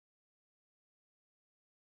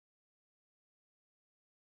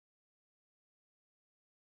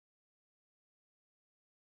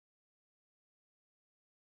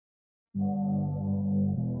Pull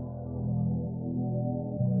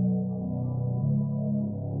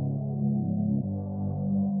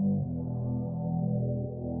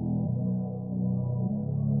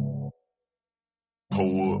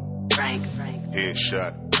up. Frank.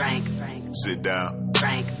 Headshot. Frank. Sit down.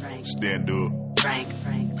 Frank. Stand up. Frank.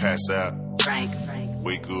 Pass out. Frank.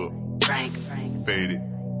 Wake up. Frank. Fade it.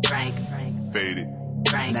 Frank. Fade it.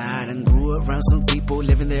 Nah, I done grew around some people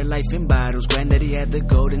living their life in bottles. Granddaddy had the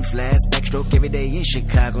golden flask, backstroke every day in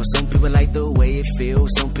Chicago. Some people like the way it feels.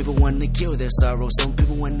 Some people want to kill their sorrow. Some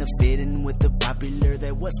people want to fit in with the popular.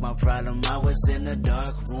 That was my problem. I was in a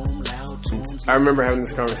dark room, loud tunes. I remember having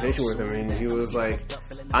this conversation with him, and he was like,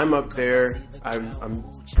 I'm up there, I'm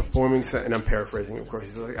performing, and I'm paraphrasing, of course.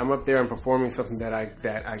 He's like, I'm up there, I'm performing something that I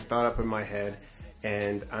thought up in my head,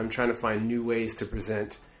 and I'm trying to find new ways to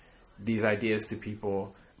present these ideas to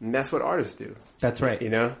people, and that's what artists do. That's right. You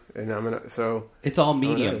know, and it's all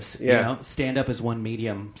mediums. Yeah. You know, stand up is one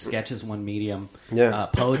medium, sketch is one medium. Yeah.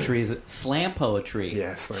 Poetry is slam poetry.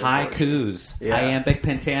 Yeah, slam haikus, poetry. Yeah. iambic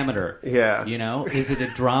pentameter. Yeah. You know, is it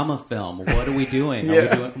a drama film? What are we doing?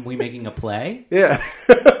 Yeah. Are we making a play? Yeah.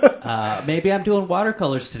 Maybe I'm doing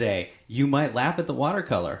watercolors today. You might laugh at the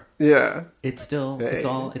watercolor. Yeah. It's still it's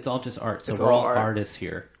all just art. So It's we're all art. artists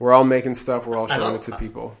here. We're all making stuff. We're all showing it to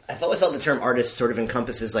people. I've always felt the term artist sort of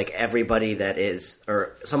encompasses like everybody that is,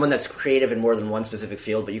 or someone that's creative in more than one specific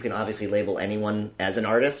field, but you can obviously label anyone as an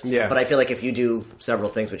artist. Yeah. But I feel like if you do several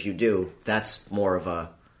things, which you do, that's more of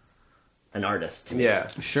an artist to me. Yeah.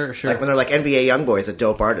 Sure. Like when they're like NBA YoungBoy is a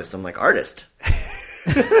dope artist, I'm like, artist.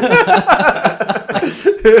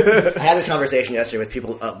 I had this conversation yesterday with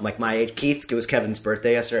people like my age. Keith, it was Kevin's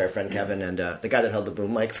birthday yesterday, our friend Kevin, and the guy that held the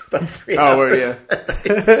boom mic for about 3 hours.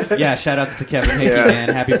 Yeah, shout outs to Kevin Hickey, man.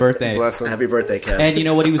 Happy birthday. Bless him. Happy birthday, Kevin. And you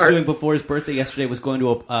know what he was doing before his birthday yesterday was going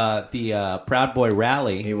to the Proud Boy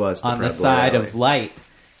rally. He was on the Proud Boy side rally. of Light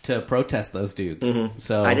to protest those dudes. Mm-hmm.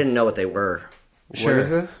 So I didn't know what they were. Sure. What is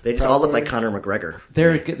this? They just all look like Conor McGregor.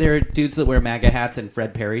 They're dudes that wear MAGA hats and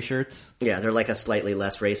Fred Perry shirts. Yeah, they're like a slightly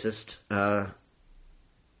less racist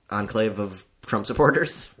enclave of Trump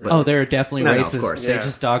supporters. But They're definitely No, racist. of course. They Yeah.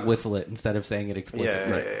 just dog whistle it instead of saying it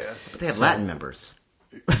explicitly. Yeah. But they have Latin members.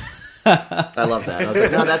 I love that. I was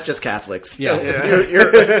like, no, that's just Catholics. Yeah.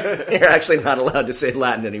 You're actually not allowed to say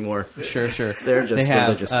Latin anymore. Sure. They're just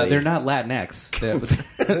religiously. They're not Latinx.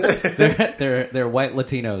 They're white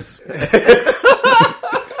Latinos.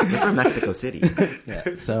 They're from Mexico City.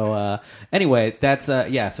 Yeah. So anyway, that's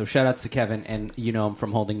So shout outs to Kevin, and you know him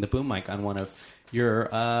from holding the boom mic on one of your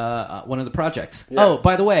one of the projects. Yeah. Oh,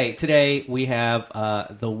 by the way, today we have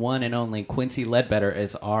the one and only Quincy Ledbetter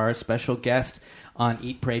as our special guest on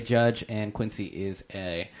Eat, Pray, Judge, and Quincy is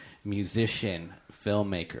a musician,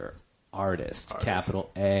 filmmaker, artist.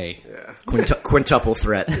 Capital A. Yeah. Quintuple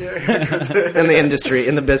threat in the industry,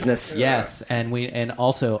 in the business. Yes, and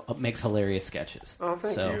also makes hilarious sketches. Oh,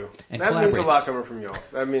 thank you. And That means a collaborates. lot coming from y'all.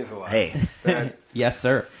 That means a lot. Hey. Yes,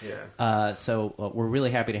 sir. Yeah. So we're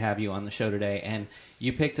really happy to have you on the show today, and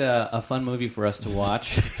you picked a fun movie for us to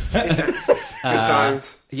watch. Good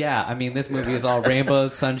times. Yeah, I mean, this movie is all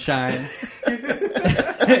rainbows, sunshine.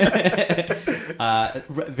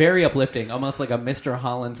 Very uplifting, almost like a Mr.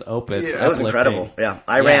 Holland's opus. Yeah. That was uplifting. incredible. Yeah,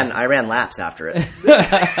 I ran laps after it.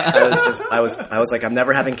 I was like, I'm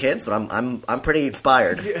never having kids, but I'm pretty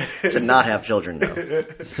inspired to not have children now.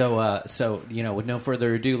 So with no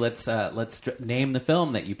further ado, let's name the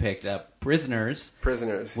film that you picked up, Prisoners,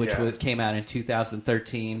 which came out in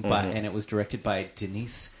 2013, and it was directed by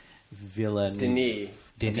Denis Villeneuve.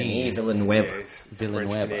 Denis Villeneuve. French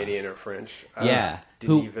Canadian or French. Yeah.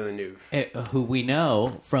 Denis Villeneuve. Who we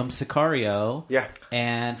know from Sicario. Yeah.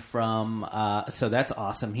 And from, so that's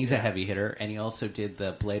awesome. He's a heavy hitter. And he also did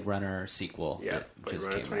the Blade Runner sequel. Yeah, that Blade just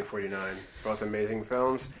Runner came 2049. Both amazing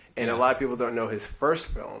films. And a lot of people don't know his first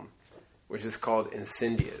film, which is called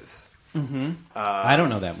Incendies. Mm-hmm. I don't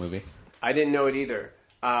know that movie. I didn't know it either.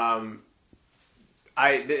 And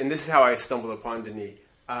this is how I stumbled upon Denis.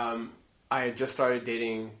 I had just started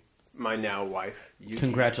dating my now wife, Yuki.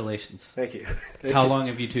 Congratulations. Thank you. How long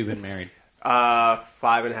have you two been married?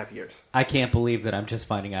 5.5 years. I can't believe that I'm just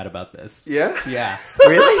finding out about this. Yeah? Yeah.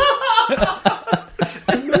 Really?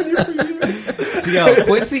 Yo,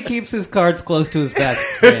 Quincy keeps his cards close to his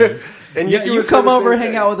vest. Man. And you come over,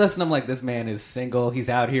 hang out with us, and I'm like, this man is single. He's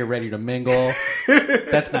out here ready to mingle.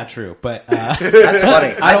 That's not true, but That's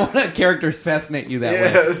funny. I don't want to character assassinate you that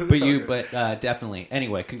Yes. way. But definitely.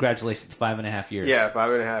 Anyway, congratulations, 5.5 years. Yeah,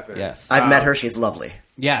 5.5. Yes. I've met her. She's lovely.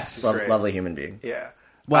 Yes. Great. Lovely human being. Yeah.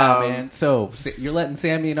 Wow, man. So you're letting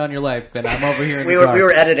Sammy in on your life, and I'm over here in We the were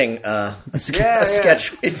dark. editing a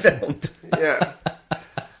sketch we filmed. Yeah.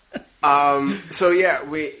 So yeah,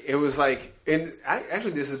 it was like,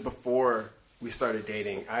 actually this is before we started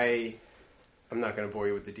dating. I'm not going to bore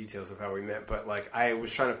you with the details of how we met, but like I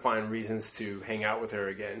was trying to find reasons to hang out with her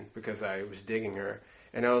again because I was digging her.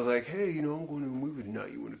 And I was like, hey, I'm going to a movie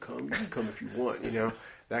tonight. You want to come? You can come if you want,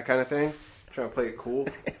 that kind of thing. Trying to play it cool.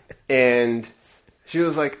 And she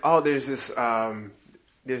was like, oh, there's this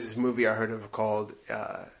movie I heard of called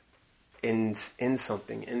In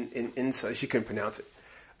Something. She couldn't pronounce it.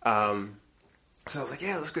 So I was like,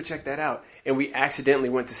 yeah, let's go check that out. And we accidentally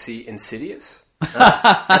went to see Insidious.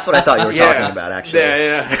 That's what I thought you were talking about, actually.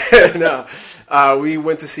 Yeah. No. We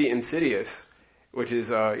went to see Insidious, which is,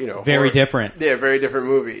 very horror. different. Yeah, very different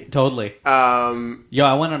movie. Totally. I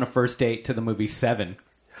went on a first date to the movie Seven.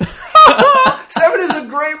 Seven is a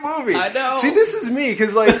great movie. I know. See, this is me,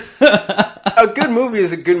 because, like, a good movie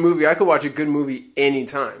is a good movie. I could watch a good movie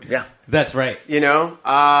anytime. Yeah. That's right.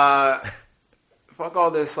 Fuck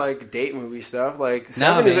all this, like, date movie stuff. Like,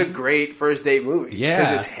 Seven is a great first date movie. Yeah.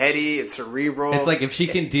 Because it's heady, it's cerebral. It's like if she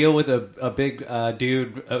can deal with a big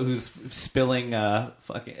dude who's spilling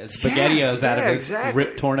fucking SpaghettiOs out of his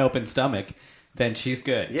torn open stomach, then she's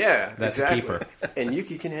good. Yeah, that's exactly. a keeper. And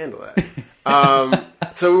Yuki can handle that.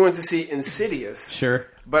 So we went to see Insidious. Sure.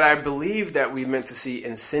 But I believe that we meant to see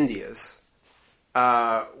Incendious,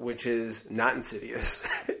 which is not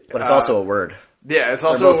insidious. But it's also a word. Yeah, it's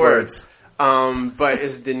also a word. Words. But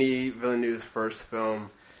it's Denis Villeneuve's first film,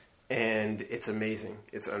 and it's amazing.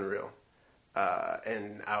 It's unreal.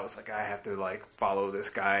 And I was like, I have to like follow this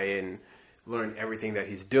guy and learn everything that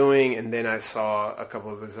he's doing. And then I saw a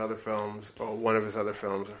couple of his other films, or one of his other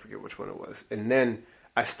films. I forget which one it was. And then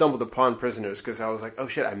I stumbled upon Prisoners because I was like, oh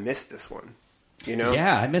shit, I missed this one.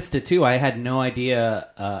 Yeah, I missed it too. I had no idea.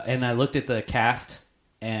 And I looked at the cast,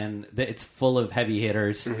 and it's full of heavy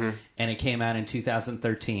hitters. Mm-hmm. And it came out in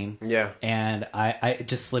 2013. Yeah. And I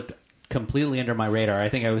just slipped completely under my radar. I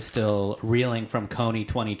think I was still reeling from Coney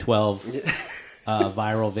 2012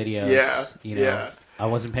 viral videos. Yeah. Yeah. I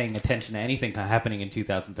wasn't paying attention to anything happening in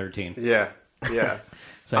 2013. Yeah. Yeah.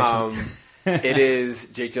 So actually, it is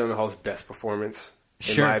Jake Gyllenhaal's best performance,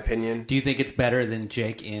 in my opinion. Do you think it's better than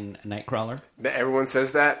Jake in Nightcrawler? Everyone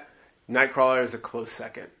says that. Nightcrawler is a close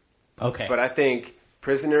second. Okay. But I think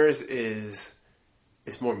Prisoners is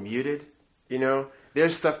more muted,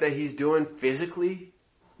 There's stuff that he's doing physically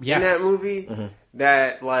in that movie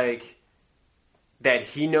that, like, that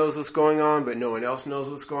he knows what's going on, but no one else knows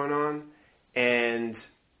what's going on. And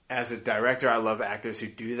as a director, I love actors who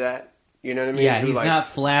do that. You know what I mean? Yeah, he's not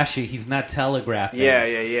flashy. He's not telegraphing.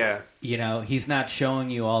 Yeah. He's not showing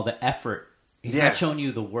you all the effort. He's not showing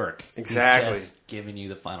you the work. Exactly. He's just giving you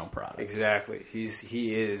the final product. Exactly.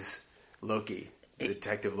 He is Loki.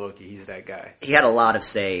 Detective Loki, he's that guy. He had a lot of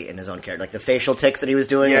say in his own character, like the facial tics that he was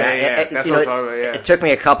doing. Yeah, that's what I'm talking about. Yeah, it took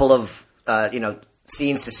me a couple of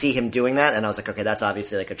scenes to see him doing that, and I was like, okay, that's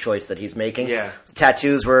obviously like a choice that he's making. Yeah, the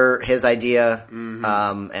tattoos were his idea,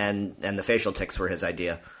 and the facial tics were his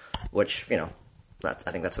idea, which I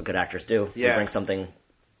think that's what good actors do. Yeah, they bring something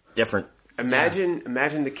different. Imagine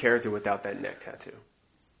the character without that neck tattoo.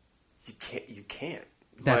 You can't.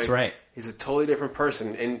 That's right. He's a totally different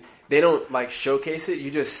person, and they don't like showcase it.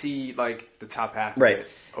 You just see like the top half of it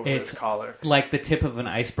over his collar, like the tip of an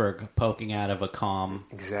iceberg poking out of a calm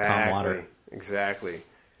water. Exactly.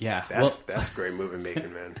 Yeah, that's great movie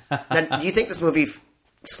making, man. Now, do you think this movie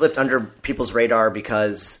slipped under people's radar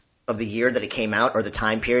because of the year that it came out or the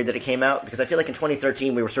time period that it came out? Because I feel like in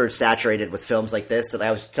 2013 we were sort of saturated with films like this. That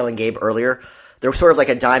I was telling Gabe earlier, there were sort of like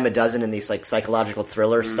a dime a dozen in these like psychological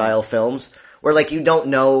thriller style films where like you don't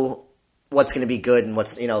know what's going to be good and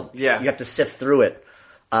what's, you have to sift through it.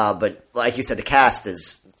 But like you said, the cast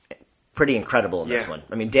is pretty incredible in this one.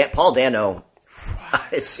 I mean, Paul Dano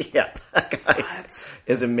that guy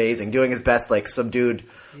is amazing. Doing his best, like some dude,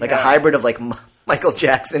 like a hybrid of like Michael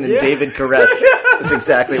Jackson and David Koresh is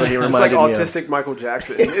exactly what he reminded me of. It's like autistic Michael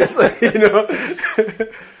Jackson. It's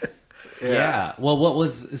like, Yeah. Well, what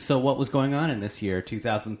was going on in this year,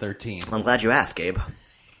 2013? I'm glad you asked, Gabe.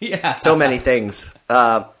 Yeah. So many things.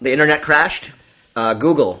 The internet crashed.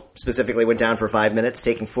 Google specifically went down for 5 minutes,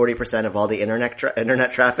 taking 40% of all the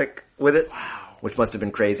internet traffic with it. Wow. Which must have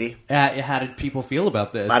been crazy. How did people feel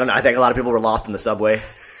about this? I don't know. I think a lot of people were lost in the subway.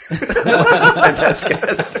 That's my best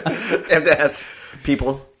guess. I have to ask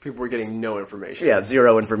people. People were getting no information. Yeah,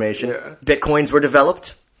 zero information. Yeah. Bitcoins were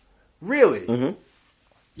developed. Really? Mm-hmm.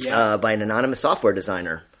 Yeah. By an anonymous software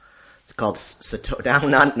designer. It's called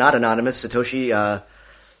not anonymous, Satoshi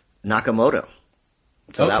Nakamoto.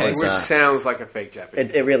 So that was, which sounds like a fake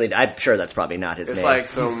Japanese. It really. I'm sure that's probably not his name. It's like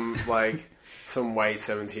some white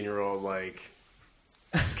 17-year-old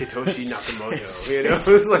Kitoshi Nakamoto. You know,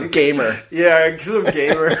 it's like gamer. Yeah, some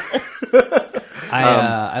gamer.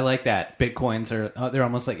 I like that. Bitcoins are they're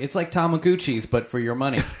almost like it's like Tamagotchis, but for your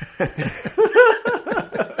money.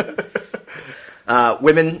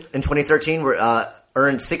 Women in 2013 were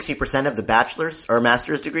earned 60% of the bachelor's or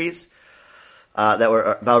master's degrees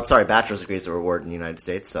bachelor's degrees that were awarded in the United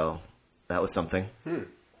States. So that was something.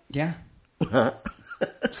 Yeah.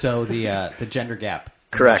 So the gender gap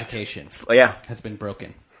in Correct. education has been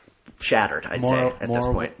broken. Shattered, I'd say, at this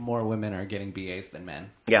point. More women are getting BAs than men.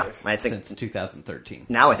 Yeah, I think since 2013.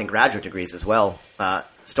 Now I think graduate degrees as well.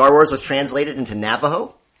 Star Wars was translated into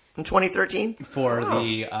Navajo in 2013. For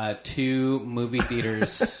the 2 movie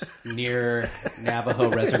theaters near Navajo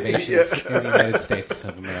reservations in the United States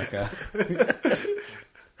of America.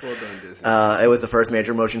 Well done, Disney. It was the first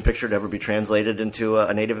major motion picture to ever be translated into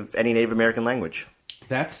any Native American language.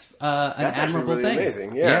 That's an admirable really thing.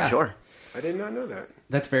 Amazing. Yeah, sure. I did not know that.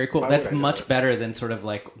 That's very cool. Why That's would I know much that? better than sort of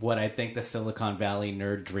like what I think the Silicon Valley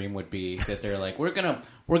nerd dream would be. That they're like, we're gonna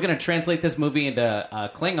translate this movie into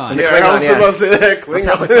Klingon. Yeah, I was about to say that.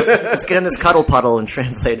 Let's get in this cuddle puddle and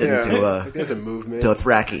translate it into there's a movement.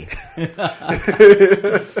 Dothraki.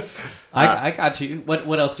 I got you.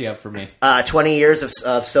 What else do you have for me? 20 years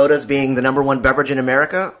of sodas being the number 1 beverage in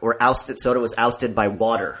America, where soda was ousted by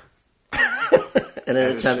water in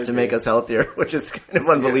an attempt to make us healthier, which is kind of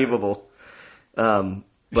unbelievable. But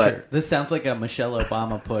Sure. This sounds like a Michelle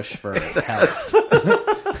Obama push for health.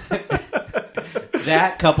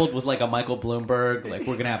 That coupled with like a Michael Bloomberg, like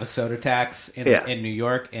we're gonna have a soda tax in New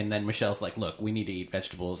York, and then Michelle's like, look, we need to eat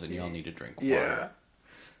vegetables, and y'all need to drink water. Yeah.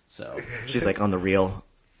 So she's like, on the real,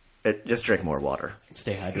 just drink more water.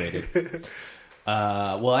 Stay hydrated.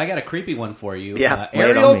 Well, I got a creepy one for you. Yeah,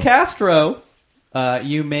 lay it on Ariel me. Castro.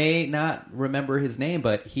 You may not remember his name,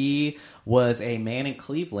 but he was a man in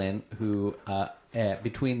Cleveland who,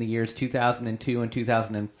 between the years 2002 and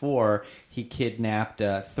 2004, he kidnapped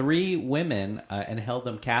 3 women and held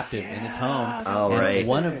them captive in his home. Oh, and right.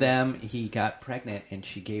 one of them, he got pregnant, and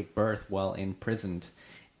she gave birth while imprisoned.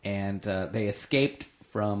 And they escaped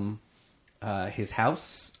from his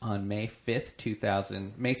house on May 6th,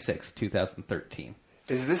 2013.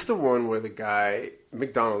 Is this the one where the guy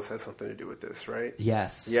McDonald's has something to do with this, right?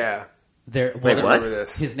 Yes. Yeah. Wait, I what? remember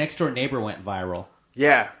this. His next door neighbor went viral.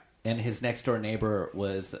 Yeah. And his next door neighbor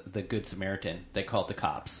was the Good Samaritan. They called the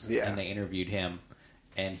cops. Yeah. And they interviewed him.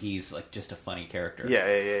 And he's like just a funny character.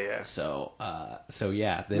 Yeah. So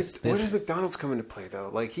yeah. This Where does McDonald's come into play, though?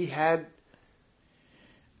 Like, he had...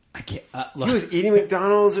 I can't. He was eating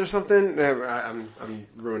McDonald's or something? I'm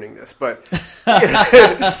ruining this, but...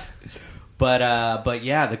 But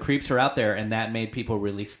yeah, the creeps are out there, and that made people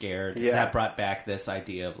really scared. Yeah. That brought back this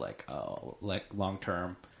idea of like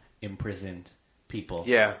long-term imprisoned people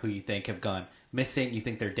who you think have gone missing. You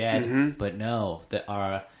think they're dead, but no, that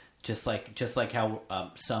are just like how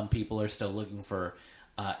some people are still looking for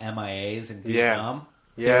MIAs in Vietnam.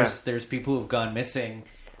 Yeah. There's people who've gone missing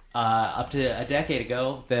up to a decade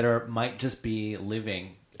ago that might just be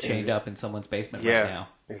living chained up in someone's basement right now.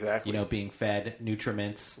 Exactly. You know, being fed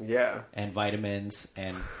nutriments and vitamins,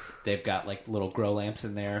 and they've got like little grow lamps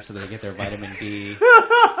in there so they get their vitamin D.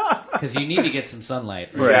 Because you need to get some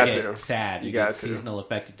sunlight. Or you get sad. You get seasonal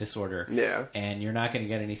affective disorder. Yeah. And you're not going to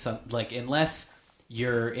get any sun. Like, unless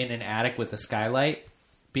you're in an attic with a skylight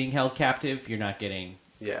being held captive, you're not getting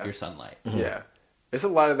your sunlight. Yeah. There's a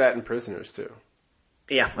lot of that in Prisoners, too.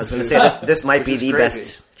 Yeah, I was going to say, this might be the crazy.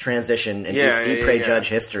 best transition in Eat, Pray, Judge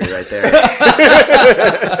history right there.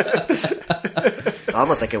 It's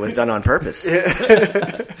almost like it was done on purpose.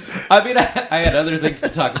 I mean, I had other things to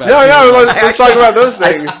talk about. Let's talk about those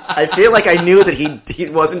things. I feel like I knew that he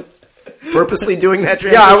wasn't purposely doing that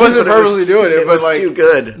transition. Yeah, I wasn't purposely doing it, It but was like, too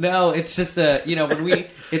good. No, it's just when we.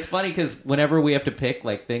 It's funny because whenever we have to pick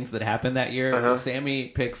like things that happened that year, Sammy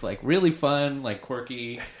picks like really fun, like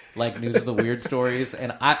quirky, like news of the weird stories,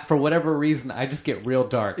 and for whatever reason, I just get real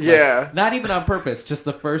dark. Yeah, like, not even on purpose. Just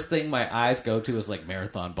the first thing my eyes go to is like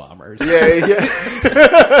marathon bombers. Yeah.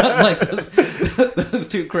 Like those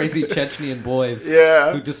 2 crazy Chechnyan boys.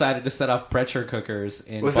 Who decided to set off pressure cookers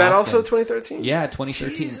in. Was Boston. that also 2013? Yeah,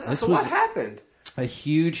 2013. Jesus, this so was what happened? a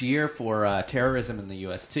huge year for terrorism in the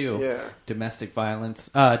U.S. too. Yeah. Domestic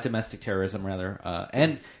terrorism rather,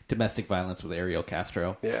 and domestic violence with Ariel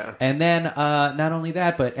Castro. Yeah. And then not only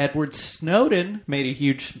that, but Edward Snowden made a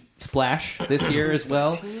huge splash this year as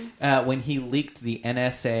well when he leaked the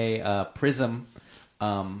NSA PRISM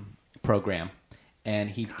program. And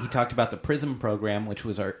he talked about the PRISM program, which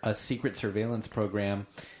was a secret surveillance program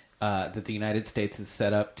that the United States has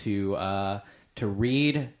set up to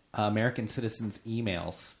read American citizens'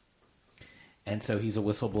 emails and so he's a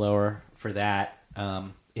whistleblower for that.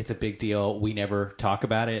 It's a big deal. We never talk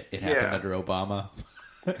about it. It happened under Obama.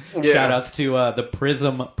 Shout outs to the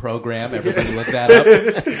PRISM program. Everybody look that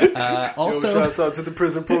up. Also, shouts out to the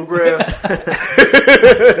PRISM program.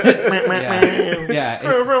 Yeah.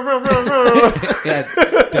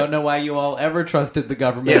 Don't know why you all ever trusted the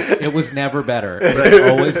government. It was never better.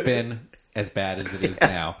 It's always been as bad as it is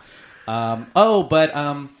now.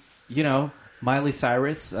 Miley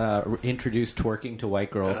Cyrus introduced twerking to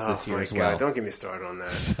white girls this year as well. Oh my God, don't get me started on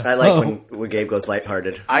that. I like when Gabe goes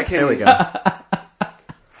lighthearted. There we go.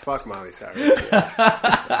 Fuck Miley Cyrus.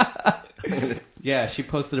 Yeah, she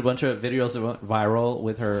posted a bunch of videos that went viral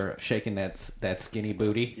with her shaking that skinny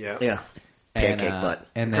booty. Yeah. Pancake butt.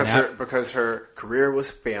 And because her career was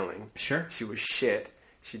failing. Sure. She was shit.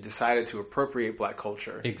 She decided to appropriate black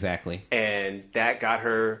culture. Exactly. And that got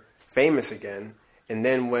her famous again. And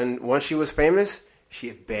then once she was famous, she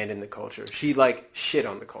abandoned the culture. She shit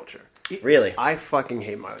on the culture. Really? I fucking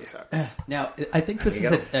hate Miley Cyrus. Now, I think this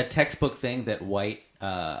is a textbook thing that white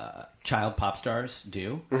child pop stars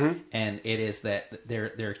do, and it is that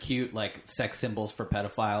they're cute sex symbols for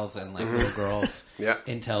pedophiles and little girls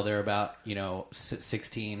until they're about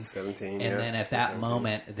 16, 17, and then at that 17.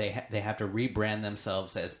 Moment they have to rebrand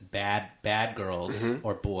themselves as bad girls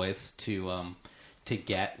or boys to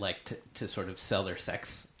get to sort of sell their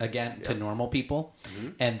sex again to normal people,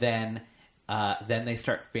 and then they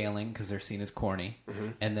start failing because they're seen as corny,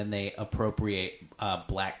 and then they appropriate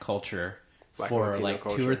black culture for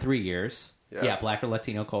 2 or 3 years. Yeah, black or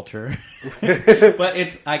Latino culture.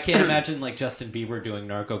 But I can't imagine Justin Bieber doing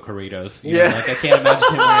narco corridos. I can't imagine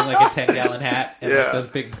him wearing a 10-gallon hat and those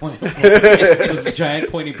big those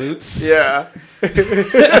giant pointy boots. Yeah.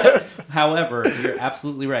 However, you're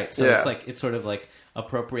absolutely right. So it's sort of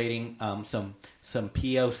appropriating some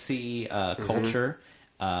POC culture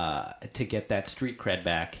to get that street cred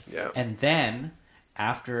back. Yeah. And then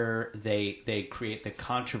after they create the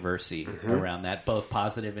controversy around that, both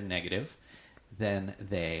positive and negative, then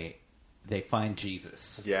they find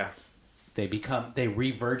Jesus. Yeah. They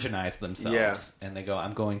re-virginize themselves, and they go,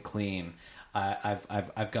 "I'm going clean.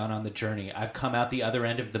 I've gone on the journey. I've come out the other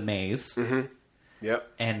end of the maze.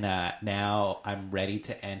 Yep. And now I'm ready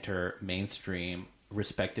to enter mainstream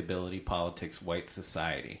respectability politics, white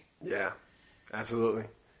society." Yeah, absolutely.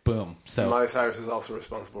 Boom. So Miley Cyrus is also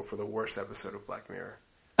responsible for the worst episode of Black Mirror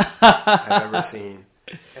I've ever seen,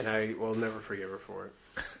 and I will never forgive her for it.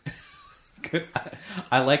 Good.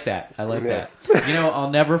 I like that. that. I'll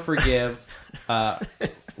never forgive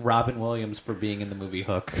Robin Williams for being in the movie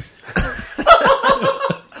Hook.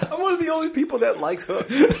 I'm one of the only people that likes Hook.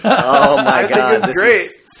 Oh my God, this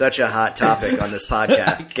is such a hot topic on this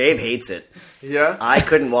podcast. Gabe hates it. Yeah? I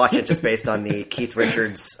couldn't watch it just based on the Keith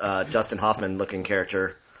Richards, Dustin Hoffman looking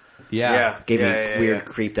character. Yeah. Gave me weird,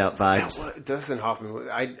 creeped out vibes. Yeah, Dustin Hoffman,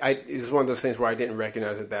 it's one of those things where I didn't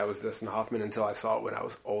recognize that was Dustin Hoffman until I saw it when I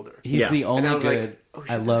was older. He's the only good.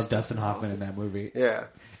 I love Dustin Hoffman in that movie. Yeah.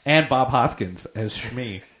 And Bob Hoskins as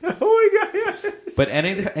Shmi. Oh my God, yeah. But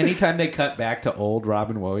anytime they cut back to old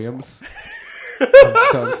Robin Williams, I'm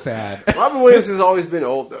so sad. Robin Williams has always been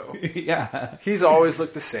old, though. Yeah. He's always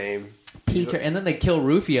looked the same. Peter, and then they kill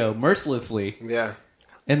Rufio mercilessly. Yeah.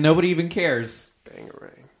 And nobody even cares.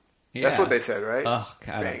 Bangarang. Yeah. That's what they said, right? Oh,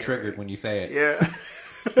 God, I'm triggered when you say it. Yeah.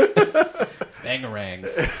 Bangarangs.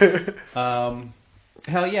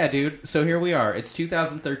 Hell yeah, dude. So here we are. It's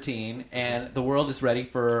 2013, and the world is ready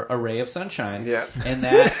for a ray of sunshine. Yeah. And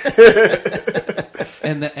that...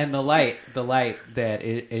 and the light that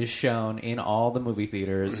is shown in all the movie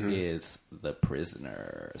theaters is The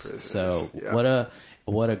Prisoners. So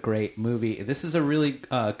what a great movie. This is a really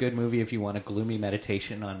good movie if you want a gloomy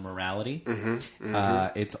meditation on morality.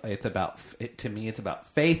 It's about, to me, it's about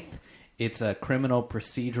faith. It's a criminal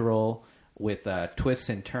procedural with twists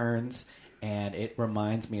and turns, and it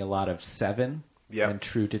reminds me a lot of Seven and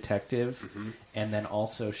True Detective, and then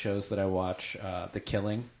also shows that I watch The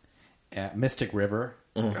Killing, Mystic River,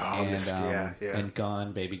 and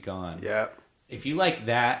Gone, Baby Gone. Yeah. If you like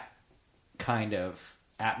that kind of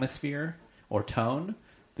atmosphere or tone,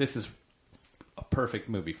 this is a perfect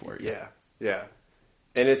movie for you. Yeah, yeah,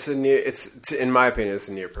 and it's in my opinion, it's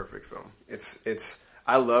a near perfect film.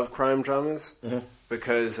 I love crime dramas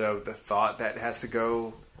because of the thought that has to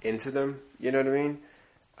go into them. You know what I mean?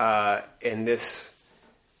 And this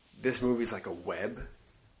movie's like a web.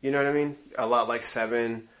 You know what I mean? A lot like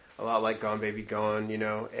Seven, a lot like Gone Baby Gone. You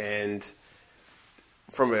know, and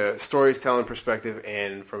from a storytelling perspective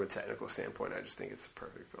and from a technical standpoint, I just think it's a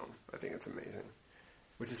perfect film. I think it's amazing.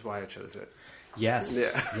 which is why I chose it. Yes.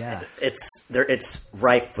 Yeah. It's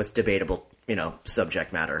rife with debatable,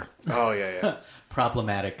 subject matter. Oh yeah.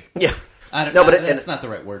 Problematic. Yeah. That's not the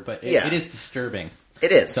right word, but it is disturbing.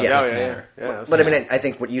 It is. Yeah. But I mean, I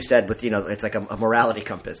think what you said with it's like a morality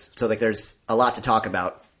compass. So like, there's a lot to talk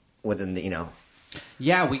about within the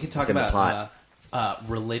Yeah, we could talk within the about plot.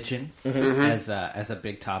 Religion as a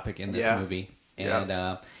big topic in this movie, and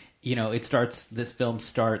this film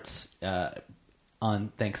starts on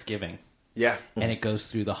Thanksgiving. Yeah. And it goes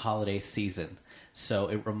through the holiday season. So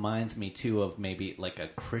it reminds me, too, of maybe like a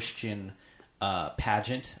Christian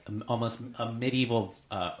pageant, almost a medieval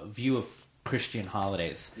view of Christian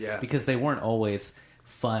holidays. Yeah. Because they weren't always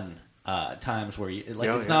fun times where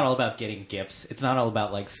it's not all about getting gifts. It's not all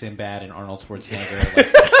about like Sinbad and Arnold Schwarzenegger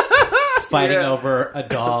fighting over a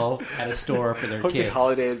doll at a store for their kids.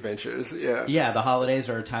 Holiday adventures. Yeah. Yeah, the holidays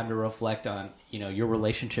are a time to reflect on your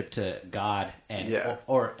relationship to God and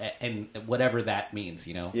or whatever that means,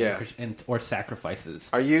 or sacrifices.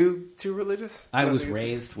 Are you too religious? I was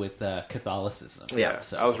raised with Catholicism. Yeah,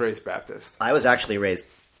 so. I was raised Baptist. I was actually raised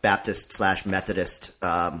Baptist/Methodist,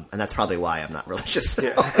 and that's probably why I'm not religious.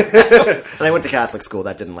 Yeah. And I went to Catholic school.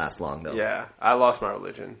 That didn't last long, though. Yeah, I lost my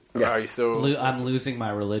religion. Yeah. Are you still? I'm losing my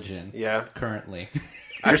religion. Yeah, currently.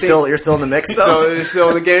 You're still in the mix, though. You're still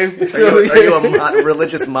in the game. Are you a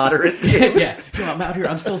religious moderate? Yeah. I'm out here.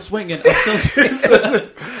 I'm still swinging.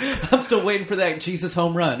 I'm still waiting for that Jesus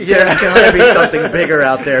home run. Yeah, there's gotta be something bigger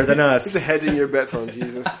out there than us. Just hedging your bets on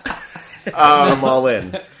Jesus. I'm all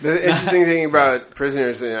in. The interesting thing about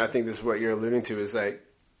Prisoners, and I think this is what you're alluding to, is like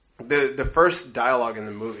the first dialogue in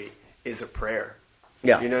the movie is a prayer.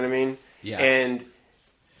 Yeah, you know what I mean. Yeah, and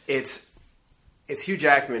it's Hugh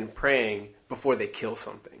Jackman praying before they kill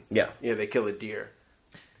something. Yeah, they kill a deer,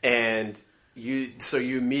 and you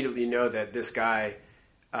immediately know that this guy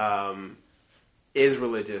is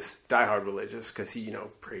religious, diehard religious, because he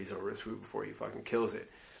prays over his food before he fucking kills it.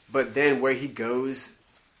 But then where he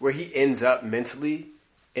ends up mentally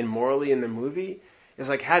and morally in the movie is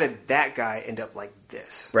like, how did that guy end up like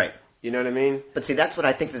this? Right. You know what I mean? But see, that's what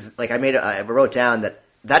I think is like. I wrote down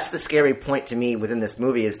that's the scary point to me within this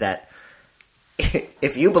movie is that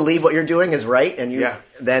if you believe what you're doing is right and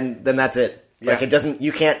then that's it. Like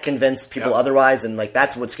you can't convince people otherwise, and like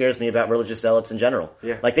that's what scares me about religious zealots in general.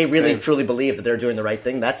 Yeah. Like they really truly believe that they're doing the right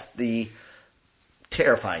thing. That's the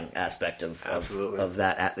terrifying aspect of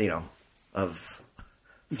that, of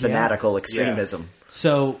fanatical extremism. Yeah.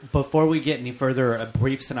 So before we get any further, a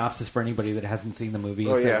brief synopsis for anybody that hasn't seen the movie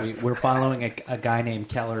is that we're following a guy named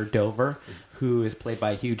Keller Dover, who is played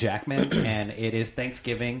by Hugh Jackman, and it is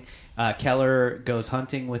Thanksgiving. Keller goes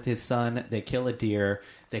hunting with his son. They kill a deer.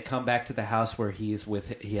 They come back to the house where he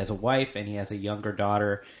has a wife and he has a younger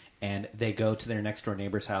daughter, and they go to their next door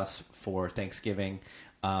neighbor's house for Thanksgiving.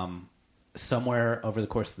 Somewhere over the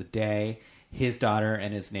course of the day, his daughter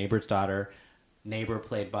and his neighbor's daughter, neighbor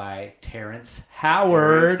played by Terrence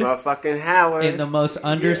Howard, motherfucking Howard, in the most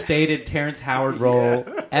understated Terrence Howard role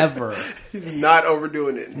ever. He's not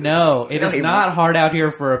overdoing it. It is not hard out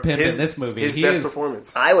here for a pimp in this movie. His best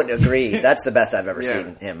performance. I would agree. That's the best I've ever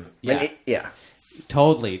seen him. Yeah.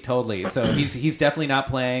 Totally. So he's definitely not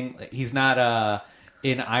playing. He's not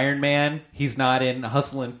in Iron Man. He's not in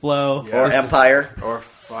Hustle and Flow or Empire or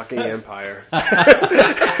fucking Empire.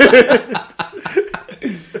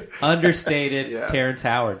 Understated Terrence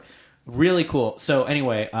Howard. Really cool. So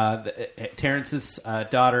anyway, Terrence's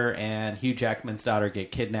daughter and Hugh Jackman's daughter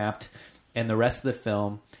get kidnapped, and the rest of the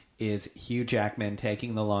film is Hugh Jackman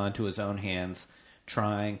taking the law into his own hands,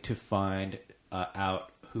 trying to find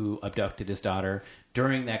out who abducted his daughter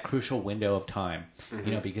during that crucial window of time.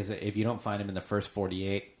 Mm-hmm. Because if you don't find him in the first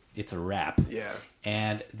 48, it's a wrap. Yeah.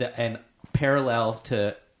 And parallel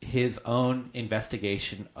to his own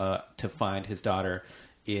investigation to find his daughter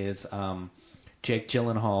is Jake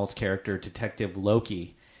Gyllenhaal's character, Detective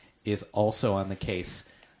Loki, is also on the case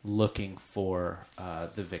looking for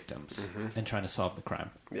the victims and trying to solve the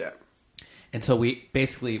crime. Yeah. And so we've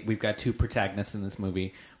got two protagonists in this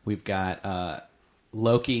movie. We've got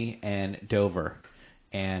Loki and Dover,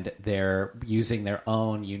 and they're using their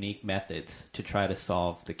own unique methods to try to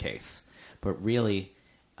solve the case. But really,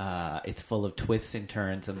 it's full of twists and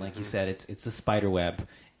turns, and like you said, it's a spider web.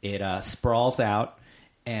 It sprawls out,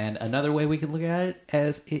 and another way we can look at it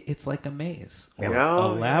as it's like a maze or a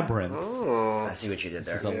labyrinth. Oh. I see what you did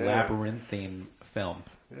there. This is a labyrinthine film.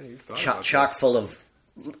 Yeah, chock full of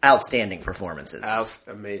outstanding performances.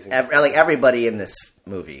 Amazing. Like everybody in this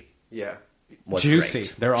movie. Yeah. was juicy.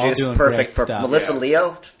 great. They're all doing perfect. great stuff. Melissa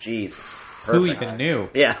Leo, jeez, perfect. Who even knew?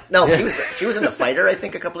 Yeah, no, she was in The Fighter, I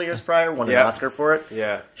think, a couple of years prior. Won an Oscar for it.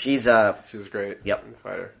 Yeah, she was great. Yep, in The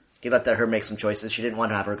Fighter. He let her make some choices. She didn't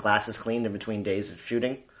want to have her glasses cleaned in between days of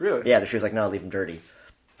shooting. Really? Yeah, she was like, no, leave them dirty.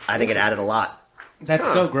 I think it added a lot. That's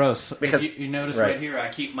so gross. Because you notice right here, I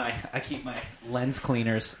keep my lens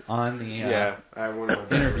cleaners on the I have one on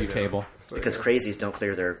interview table because crazies don't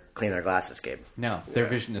clean their glasses, Gabe. No, their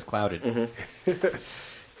vision is clouded. Mm-hmm.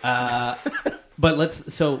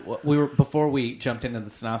 But before we jumped into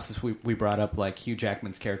the synopsis, we brought up like Hugh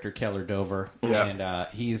Jackman's character Keller Dover, and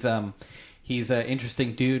he's an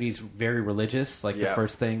interesting dude. He's very religious. Like the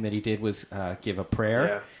first thing that he did was give a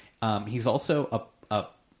prayer. He's also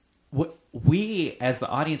we as the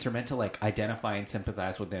audience are meant to like identify and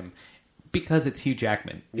sympathize with him because it's Hugh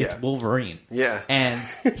Jackman. It's Wolverine. Yeah. And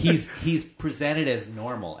he's presented as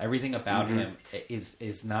normal. Everything about him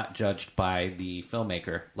is not judged by the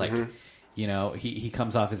filmmaker. Like you know, he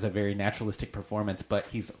comes off as a very naturalistic performance, but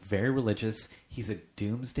he's very religious. He's a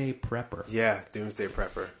doomsday prepper. Yeah, doomsday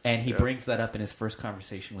prepper. And he brings that up in his first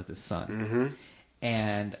conversation with his son.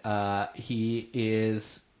 And he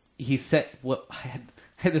said, well, I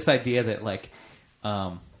had this idea that like,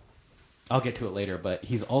 I'll get to it later, but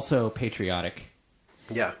he's also patriotic.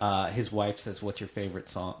 Yeah. His wife says, "What's your favorite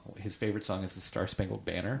song?" His favorite song is the Star Spangled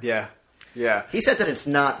Banner. Yeah. Yeah. He said that it's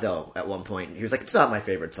not, though, at one point. He was like, it's not my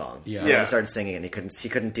favorite song. Yeah. And he started singing, and he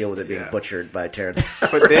couldn't deal with it being butchered by Terrence.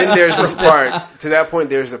 But then there's this part, to that point,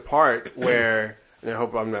 there's a part where, and I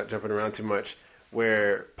hope I'm not jumping around too much,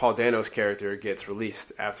 where Paul Dano's character gets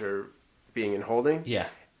released after being in holding. Yeah.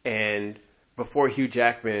 And when Hugh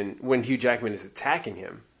Jackman is attacking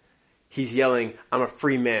him, he's yelling, "I'm a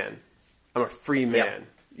free man. I'm a free man." Yep.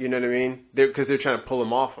 You know what I mean? Because they're trying to pull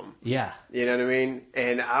him off him. Yeah. You know what I mean?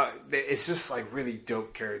 And it's just like really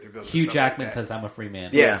dope character building. Hugh Jackman says, "I'm a free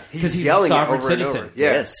man." Yeah. He's yelling it over and over.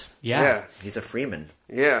 Yeah. Yes. Yeah. He's a freeman.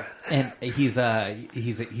 Yeah. And he's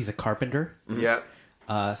a carpenter. Yeah.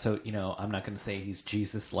 So, you know, I'm not going to say he's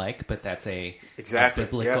Jesus-like, but that's a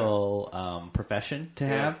biblical profession to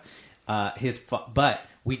have. But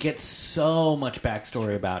we get so much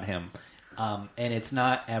backstory about him, and it's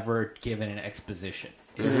not ever given an exposition.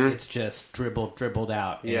 It's just dribbled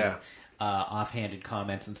out. And, offhanded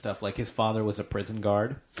comments and stuff. Like his father was a prison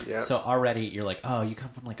guard. Yeah. So already you're like, oh, you come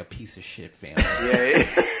from like a piece of shit family.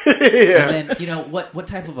 And then, you know, what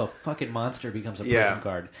type of a fucking monster becomes a prison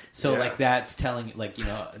guard? So like that's telling you, like, you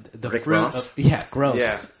know, the Rick fruit Ross? Of, gross.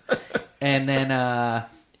 Yeah. And then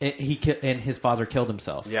his father killed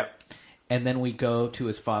himself. Yep. And then we go to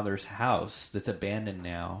his father's house that's abandoned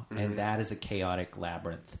now, and that is a chaotic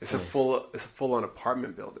labyrinth. It's a full-on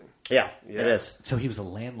apartment building. Yeah, it is. So he was a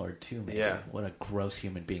landlord too, man. Yeah. What a gross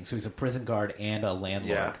human being. So he's a prison guard and a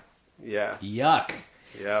landlord. Yeah. Yuck.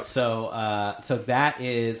 Yeah. So that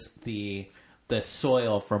is the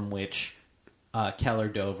soil from which Keller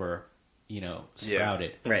Dover, you know,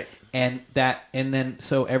 sprouted. Yeah. Right. And then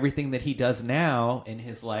so everything that he does now in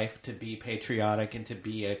his life to be patriotic and to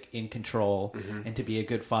be in control and to be a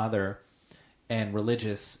good father and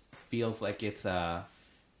religious feels like it's a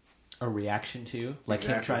reaction to, like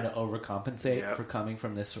him trying to overcompensate for coming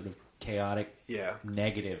from this sort of chaotic,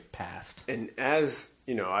 negative past. And as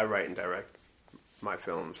you know, I write and direct my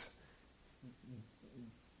films.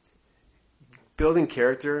 Building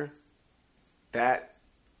character that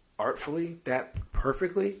artfully, that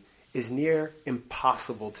perfectly, is near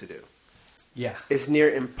impossible to do. Yeah. It's near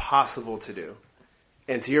impossible to do.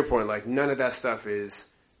 And to your point, like, none of that stuff is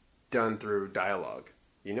done through dialogue.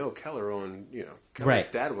 You know, Keller's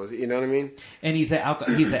dad was, you know what I mean? And he's an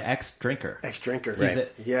ex-drinker. Ex-drinker,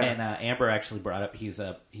 right. And Amber actually brought up, he's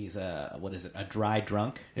a what is it, a dry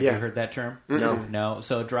drunk? Have you heard that term? No.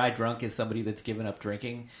 So a dry drunk is somebody that's given up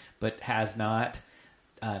drinking, but has not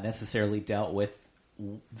necessarily dealt with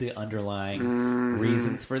the underlying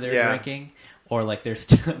reasons for their drinking, or like they're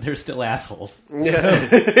still assholes.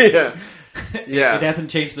 Yeah, it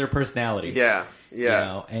hasn't changed their personality. Yeah. You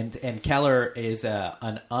know? And Keller is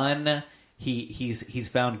he's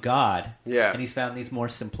found God. Yeah, and he's found these more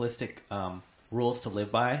simplistic rules to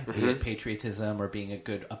live by, be it patriotism or being a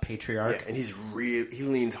patriarch. Yeah, and he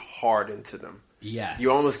leans hard into them. Yes.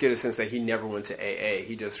 You almost get a sense that he never went to AA.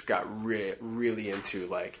 He just got really into,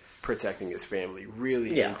 like, protecting his family,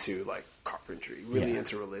 really into, like, carpentry, really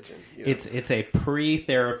into religion. You know? It's a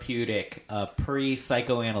pre-therapeutic,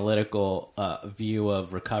 pre-psychoanalytical view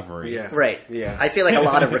of recovery. Yeah. Right. Yeah. I feel like a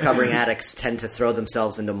lot of recovering addicts tend to throw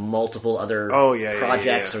themselves into multiple other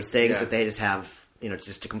projects or things that they just have, you know,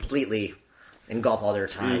 just to completely engulf all their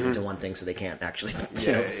time into one thing, so they can't actually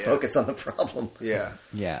focus on the problem. Yeah.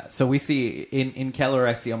 Yeah. So we see in Keller,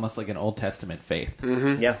 I see almost like an Old Testament faith.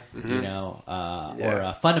 Yeah. You know, or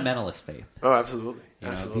a fundamentalist faith. Oh, absolutely. You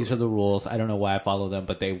know, Absolutely. these are the rules. I don't know why I follow them,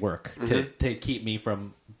 but they work to keep me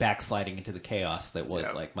from backsliding into the chaos that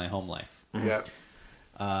was like my home life. Yeah.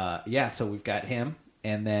 Yeah. So we've got him,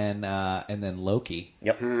 and then Loki.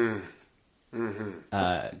 Yep.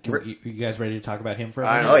 You guys ready to talk about him for a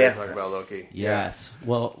I minute? know. Oh, yeah. Talk about Loki. Yes.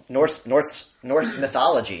 Well, Norse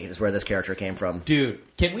mythology is where this character came from. dude,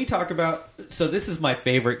 can we talk about? So this is my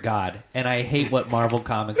favorite god, and I hate what Marvel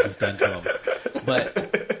Comics has done to him.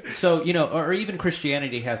 But so you know, or even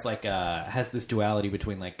Christianity has like has this duality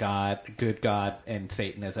between like God, good God, and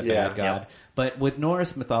Satan as a bad god. Yep. But with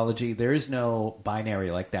Norse mythology, there is no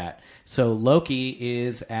binary like that. So Loki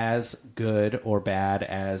is as good or bad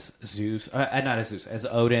as Zeus, not as Zeus, as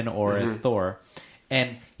Odin or as Thor.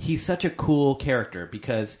 And he's such a cool character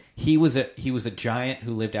because he was a giant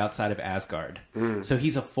who lived outside of Asgard. So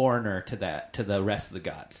he's a foreigner to the rest of the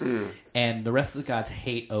gods. And the rest of the gods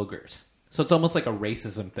hate ogres. So it's almost like a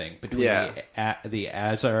racism thing between the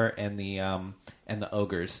Azar and the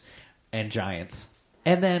ogres and giants.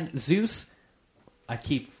 And then Zeus, I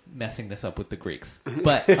keep messing this up with the Greeks,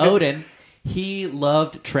 but Odin, he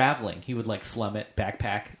loved traveling. He would like slum it,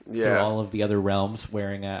 backpack through all of the other realms,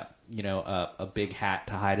 wearing a big hat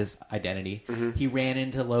to hide his identity. He ran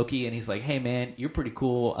into Loki and he's like, "Hey man, you're pretty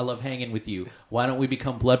cool. I love hanging with you. Why don't we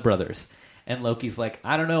become blood brothers?" And Loki's like,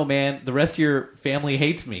 "I don't know, man. The rest of your family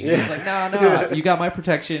hates me." He's like, "No, you got my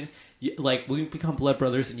protection. Like we become blood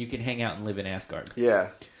brothers and you can hang out and live in Asgard."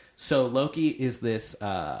 Yeah. So Loki is this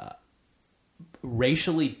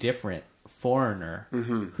racially different foreigner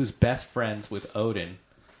who's best friends with Odin,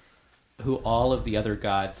 who all of the other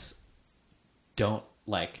gods don't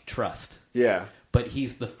like trust. Yeah. But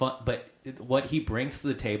he's the fun. But what he brings to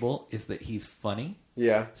the table is that he's funny.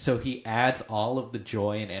 Yeah. So he adds all of the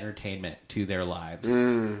joy and entertainment to their lives,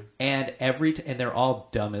 and and they're all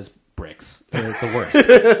dumb as bricks. They're the worst.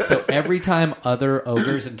 So every time other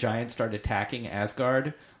ogres and giants start attacking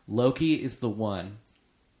Asgard, Loki is the one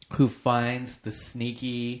who finds the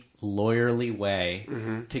sneaky, lawyerly way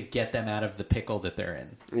to get them out of the pickle that they're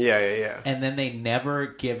in. Yeah. And then they never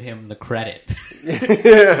give him the credit.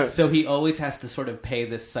 So he always has to sort of pay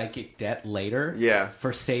this psychic debt later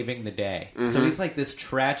for saving the day. So he's like this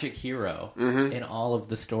tragic hero in all of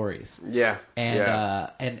the stories. Yeah. And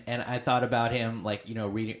I thought about him, like, you know,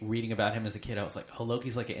 reading about him as a kid, I was like, oh,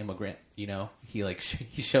 Loki's like an immigrant, you know? He like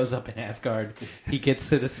he shows up in Asgard, he gets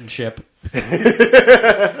citizenship.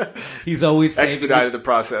 He's always expedited the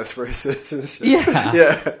process for his citizenship.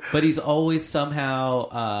 Yeah. But he's always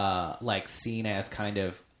somehow like seen as kind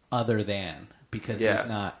of other than, because he's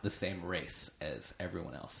not the same race as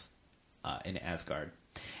everyone else in Asgard.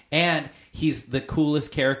 And he's the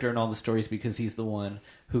coolest character in all the stories because he's the one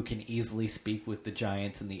who can easily speak with the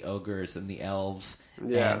giants and the ogres and the elves and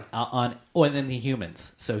then the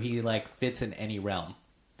humans. So he like fits in any realm.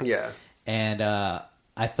 Yeah. And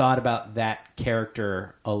I thought about that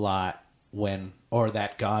character a lot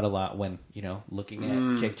that god a lot when, you know, looking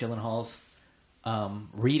at Jake Gyllenhaal's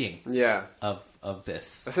reading of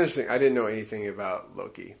this. That's interesting. I didn't know anything about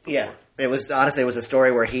Loki before. Yeah. It was a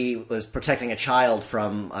story where he was protecting a child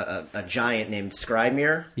from a giant named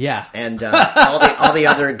Skrymir. Yeah. And all the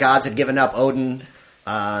other gods had given up. Odin,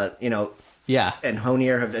 and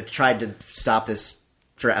Honir have tried to stop this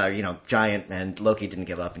giant, and Loki didn't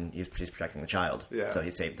give up, and he's protecting the child. Yeah. So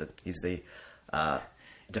he's the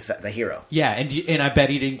hero. Yeah, and I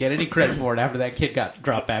bet he didn't get any credit for it after that kid got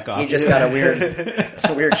dropped back off. He just got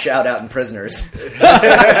a weird shout out in Prisoners.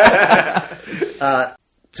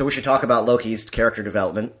 So we should talk about Loki's character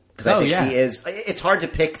development, because I think he is. It's hard to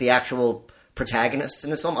pick the actual protagonist in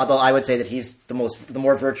this film, although I would say that he's the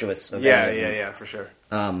more virtuous of any of them. Yeah, for sure.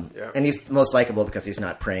 And he's the most likable because he's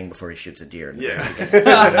not praying before he shoots a deer.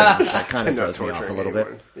 That kind of throws me off a little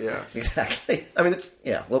bit. Yeah, exactly. I mean,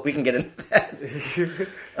 well, we can get into that.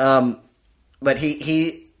 But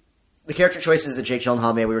the character choices that Jake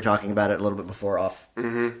Gyllenhaal made, we were talking about it a little bit before off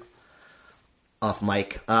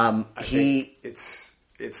mic.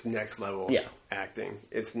 It's next level Yeah. acting.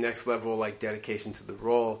 It's next level like dedication to the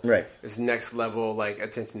role. Right. It's next level like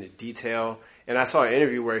attention to detail. And I saw an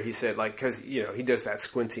interview where he said, like, because he does that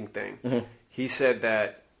squinting thing. He said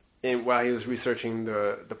that while he was researching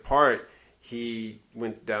the part, he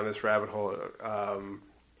went down this rabbit hole, and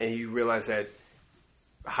he realized that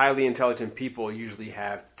highly intelligent people usually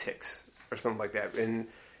have tics or something like that,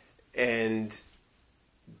 and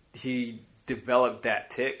he developed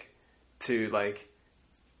that tic to like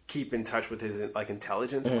keep in touch with his like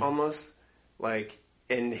intelligence almost, like,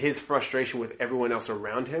 and his frustration with everyone else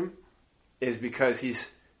around him is because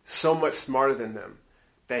he's so much smarter than them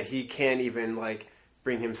that he can't even, like,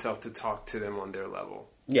 bring himself to talk to them on their level.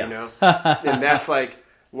 Yeah. You know? And that's, like,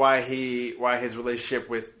 why his relationship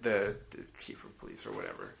with the chief of police or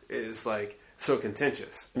whatever is, like, so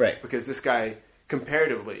contentious. Right. Because this guy,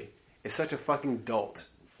 comparatively, is such a fucking dolt.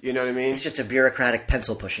 You know what I mean? He's just a bureaucratic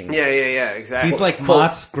pencil pushing. Yeah, exactly. He's like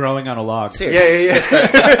moss growing on a log. Seriously. Yeah.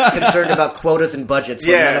 Just concerned about quotas and budgets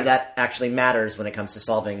when none of that actually matters when it comes to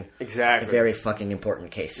solving a very fucking important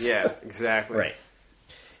case. Yeah, exactly. Right.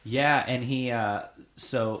 Yeah, and he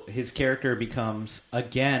so his character becomes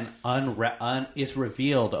again is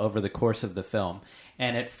revealed over the course of the film.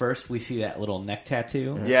 And at first we see that little neck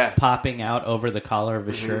tattoo popping out over the collar of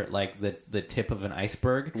his shirt like the tip of an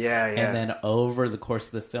iceberg. Yeah. And then over the course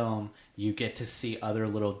of the film, you get to see other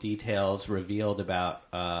little details revealed about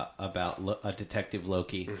Detective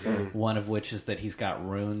Loki. One of which is that he's got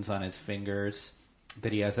runes on his fingers,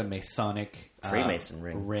 that he has a Masonic Freemason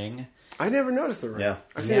ring. I never noticed the ring. Yeah.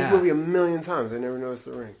 I've seen this movie a million times. I never noticed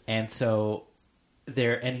the ring. And so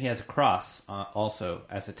and he has a cross also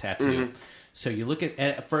as a tattoo. So you look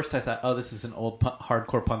at first I thought, oh, this is an old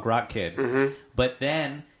hardcore punk rock kid. But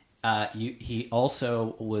then he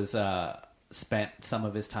also was spent some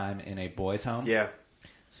of his time in a boys' home. Yeah.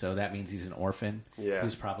 So that means he's an orphan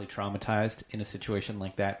who's probably traumatized in a situation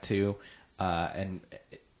like that too. But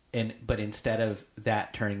instead of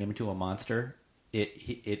that turning him into a monster,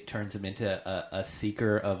 it turns him into a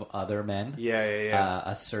seeker of other men. Yeah.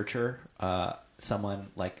 A searcher, someone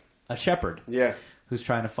like a shepherd. Yeah. Who's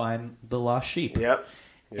trying to find the lost sheep. Yep.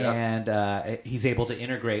 And he's able to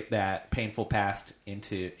integrate that painful past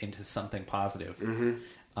into something positive.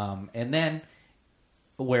 And then,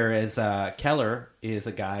 whereas Keller is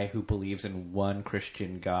a guy who believes in one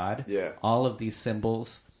Christian God, all of these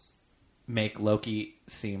symbols make Loki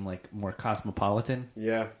seem like more cosmopolitan.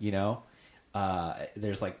 Yeah. You know?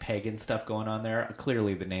 There's like pagan stuff going on there,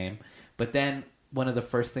 clearly the name. But then one of the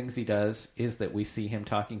first things he does is that we see him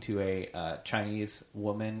talking to a Chinese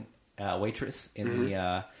woman waitress in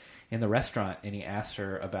the restaurant, and he asks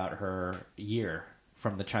her about her year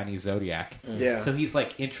from the Chinese zodiac. Yeah. So he's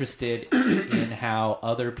like interested in how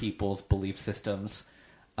other people's belief systems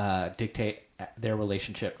dictate their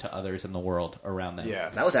relationship to others in the world around them. Yeah.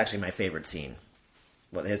 That was actually my favorite scene.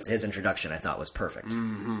 Well, his introduction I thought was perfect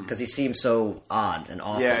because he seemed so odd and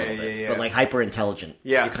off a little bit, but like hyper intelligent.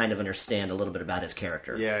 Yeah, so you kind of understand a little bit about his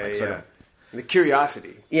character. Sort of the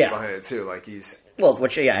curiosity behind it too. Like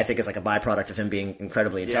which I think is like a byproduct of him being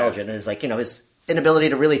incredibly intelligent. And is like his inability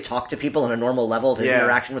to really talk to people on a normal level. His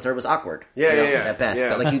interaction with her was awkward. At best. Yeah.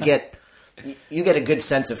 But like you get a good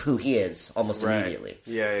sense of who he is almost immediately.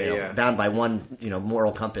 Bound by one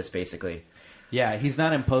moral compass basically. Yeah, he's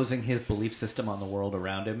not imposing his belief system on the world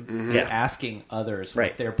around him. He's asking others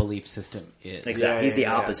what their belief system is. Exactly. He's the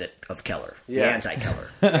opposite of Keller. The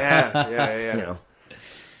anti-Keller.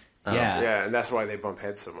 Yeah, and that's why they bump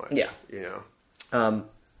heads so much.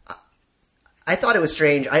 I thought it was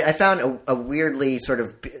strange. I found a weirdly sort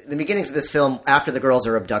of the beginnings of this film after the girls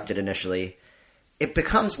are abducted initially. It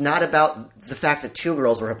becomes not about the fact that two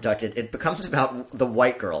girls were abducted. It becomes about the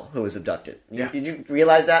white girl who was abducted. Yeah. Did you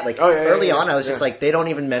realize that? Like early on, I was just like, they don't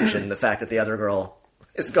even mention the fact that the other girl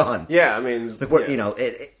is gone. Yeah, I mean,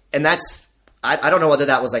 and that's I don't know whether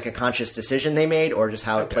that was like a conscious decision they made or just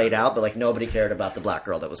how it played out. But like nobody cared about the black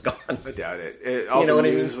girl that was gone. I doubt it. All the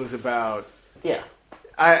news was about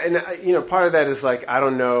part of that is like I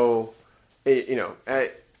don't know.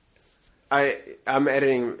 I'm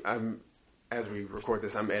editing. As we record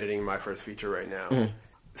this, I'm editing my first feature right now.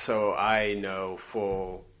 So I know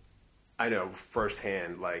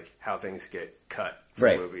firsthand like how things get cut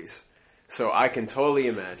from movies. So I can totally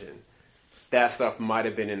imagine that stuff might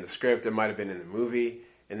have been in the script, it might have been in the movie,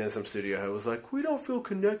 and then some studio head was like, we don't feel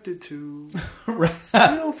connected to we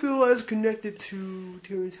don't feel as connected to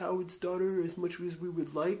Terrence Howard's daughter as much as we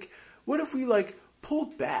would like. What if we like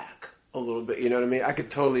pulled back a little bit? You know what I mean? I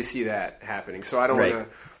could totally see that happening. So I don't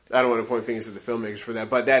want to point fingers at the filmmakers for that,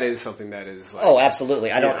 but that is something that is like... Oh,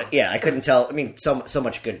 absolutely. I couldn't tell. I mean, so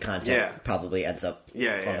much good content probably ends up on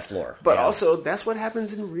the floor. But also, that's what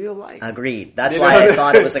happens in real life. Agreed. That's why I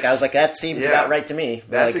thought it was like, I was like, that seems about right to me.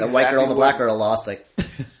 That's like a white girl and a black girl lost, like...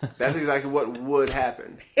 That's exactly what would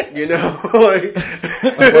happen. You know? like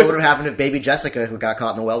what would have happened if baby Jessica, who got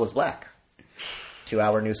caught in the well, was black?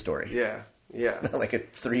 2-hour news story. Yeah. Like a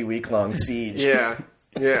 3-week long siege. Yeah.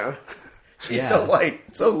 She's so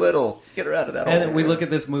white, so little. Get her out of that hole. And then we look at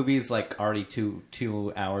this movie's like already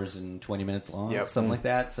 2 hours and 20 minutes long, something like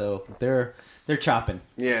that. So they're chopping.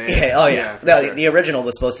 Yeah. The original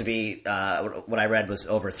was supposed to be, what I read was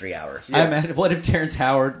over 3 hours. I imagine, what if Terrence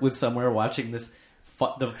Howard was somewhere watching this,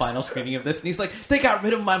 the final screening of this, and he's like, they got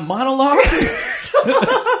rid of my monologue?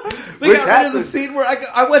 They got rid of the scene where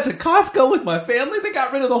I went to Costco with my family? They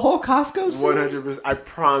got rid of the whole Costco scene? 100%. I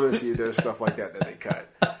promise you there's stuff like that they cut.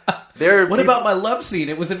 What about my love scene?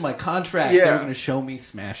 It was in my contract. They were going to show me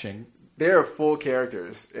smashing. There are full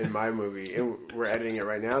characters in my movie, and we're editing it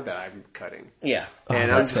right now, that I'm cutting. Yeah.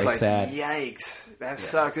 And I'm just like, sad. Yikes, that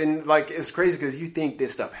sucked. And like, it's crazy because you think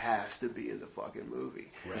this stuff has to be in the fucking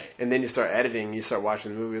movie. Right. And then you start editing, you start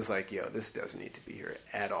watching the movie, it's like, yo, this doesn't need to be here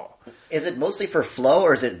at all. Is it mostly for flow,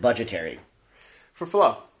 or is it budgetary? For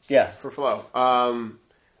flow. Yeah. For flow.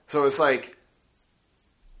 So it's like,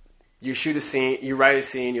 you shoot a scene, you write a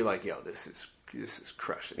scene, you're like, yo, this is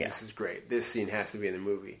crushing. Yeah. This is great. This scene has to be in the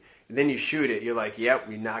movie. And then you shoot it, you're like, yep,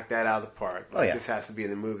 we knocked that out of the park. Like, this has to be in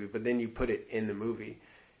the movie. But then you put it in the movie,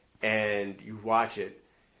 and you watch it,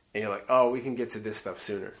 and you're like, oh, we can get to this stuff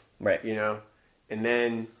sooner. Right. You know? And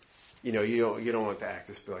then, you know, you don't want the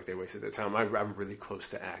actors to feel like they wasted their time. I'm really close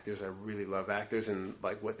to actors. I really love actors and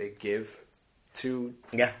like what they give to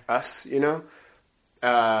us, you know?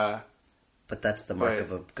 But that's the mark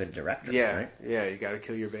of a good director, right? Yeah, you got to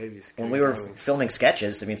kill your babies. When we were filming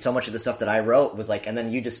sketches, I mean, so much of the stuff that I wrote was like, and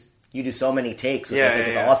then you do so many takes, which I think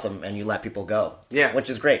is awesome, and you let people go. Yeah. Which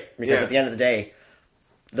is great, because at the end of the day,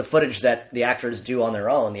 the footage that the actors do on their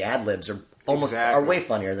own, the ad-libs, are way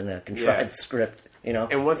funnier than a contrived script, you know?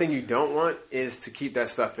 And one thing you don't want is to keep that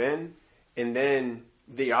stuff in, and then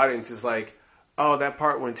the audience is like, oh, that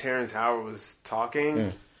part when Terrence Howard was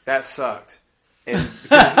talking, that sucked. And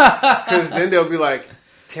because then they'll be like,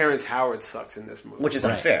 Terrence Howard sucks in this movie, which is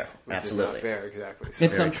unfair. Which Absolutely, is not fair. Exactly.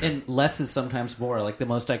 So and less is sometimes more. Like the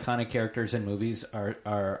most iconic characters in movies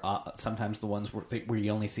are sometimes the ones where you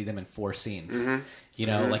only see them in 4 scenes. Mm-hmm. You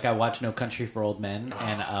know, like I watch No Country for Old Men,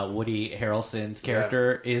 and Woody Harrelson's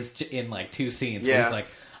character is in like 2 scenes. Where he's like,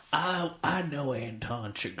 I know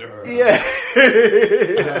Anton Chigurh.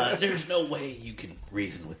 Yeah. There's no way you can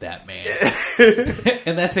reason with that man.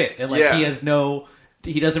 And that's it. And like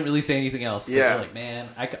he doesn't really say anything else. But you're like, man,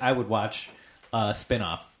 I would watch a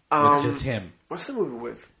spinoff with just him. What's the movie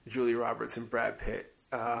with Julia Roberts and Brad Pitt?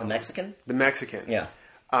 The Mexican? The Mexican. Yeah.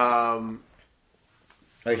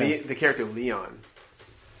 The character Leon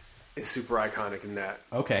is super iconic in that.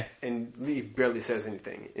 Okay. And he barely says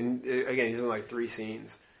anything. And again, he's in like 3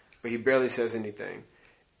 scenes. But he barely says anything.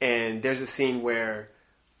 And there's a scene where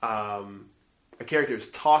a character is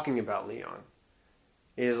talking about Leon.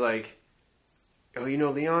 He's like, oh, you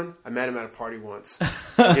know Leon? I met him at a party once.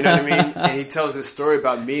 You know what I mean? And he tells this story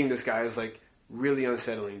about meeting this guy who's like really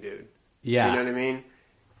unsettling dude. Yeah. You know what I mean?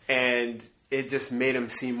 And it just made him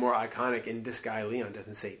seem more iconic. And this guy, Leon,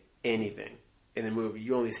 doesn't say anything in the movie.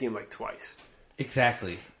 You only see him like twice.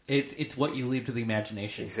 Exactly. It's what you leave to the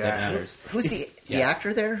imagination that matters. Who's the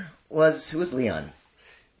actor there? Who was Leon?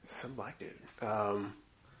 Some black dude.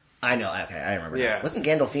 I know. Okay, I remember. Yeah. That. Wasn't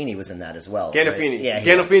Gandolfini was in that as well? Gandolfini. Right? Yeah.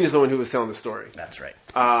 Gandolfini is the one who was telling the story. That's right.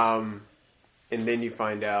 And then you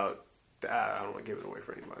find out. I don't want to give it away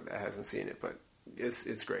for anyone that hasn't seen it, but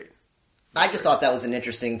it's great. I just thought that was an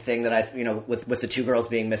interesting thing that with the 2 girls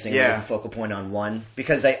being missing, with the focal point on one,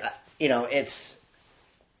 because it's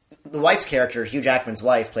the wife's character, Hugh Jackman's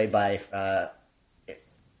wife, played by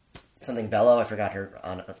something Bello. I forgot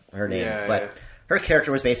her name, but her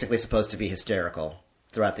character was basically supposed to be hysterical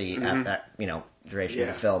throughout the duration of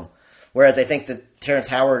the film. Whereas I think that Terrence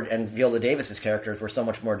Howard and Viola Davis's characters were so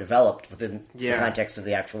much more developed within the context of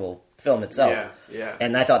the actual film itself. Yeah.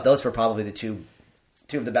 And I thought those were probably the two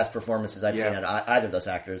of the best performances I've seen out of either of those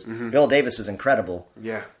actors. Mm-hmm. Viola Davis was incredible.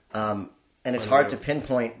 Yeah. And it's hard to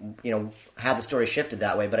pinpoint, how the story shifted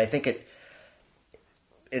that way, but I think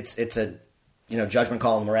it's a judgment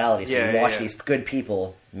call on morality. So you watch these good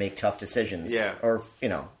people make tough decisions. Yeah. Or,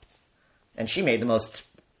 and she made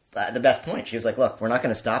the best point. She was like, look, we're not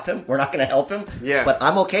going to stop him. We're not going to help him. Yeah. But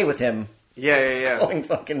I'm okay with him. Going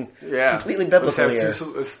fucking completely biblical here.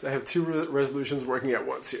 Let's have 2 resolutions working at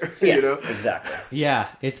once here. Yeah, exactly. Yeah.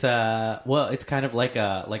 It's it's kind of like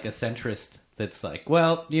a centrist that's like,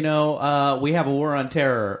 well, we have a war on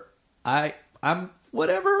terror. I'm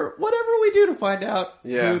whatever we do to find out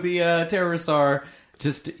who the terrorists are,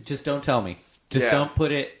 just don't tell me. Just don't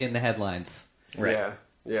put it in the headlines. Right.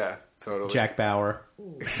 Yeah, totally. Jack Bauer.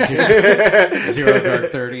 0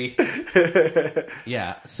 Dark 30.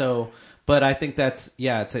 Yeah, so, but I think it's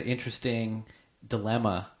an interesting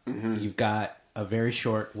dilemma. Mm-hmm. You've got a very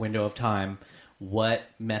short window of time, what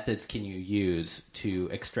methods can you use to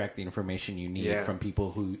extract the information you need from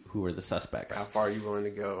people who are the suspects? How far are you willing to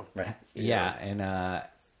go? Right. Yeah,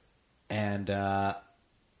 and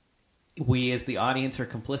we as the audience are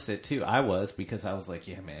complicit too. I was, because I was like,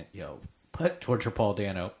 yeah, man, torture Paul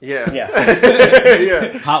Dano. Yeah. Yeah.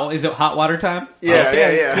 Is it hot water time? Yeah,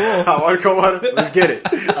 okay, yeah. Cool. Hot water, cold water. Let's get it.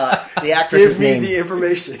 The actress's Give me name. the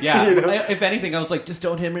information. Yeah. You know? If anything, I was like, just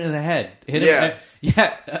don't hit him in the head. Hit him.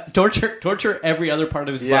 Torture every other part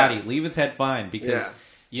of his body. Leave his head fine, because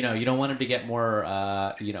you don't want him to get more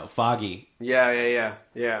foggy. Yeah.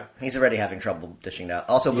 He's already having trouble dishing it out.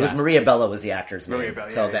 Also, it was Maria Bello was the actor's name. Maria Bello,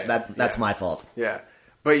 so that's my fault. Yeah.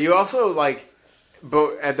 But you also,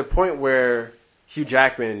 but at the point where Hugh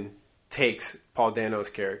Jackman takes Paul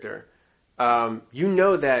Dano's character, you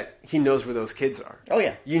know that he knows where those kids are. Oh,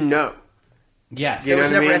 yeah. You know. Yes. There was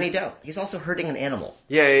never any doubt. He's also hurting an animal.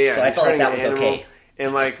 Yeah. So I felt like that was okay.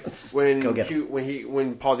 And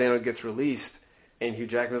when Paul Dano gets released, and Hugh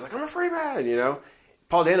Jackman's like, I'm a free man,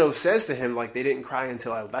 Paul Dano says to him, they didn't cry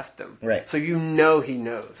until I left them. Right. So he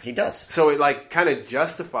knows. He does. So it kind of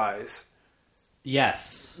justifies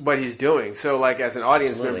what he's doing. So as an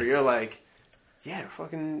audience member, you're like, yeah,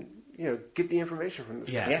 fucking, get the information from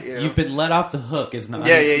this guy. Yeah. You've been let off the hook as an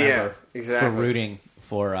audience member exactly. for rooting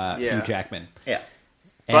for Hugh Jackman. Yeah.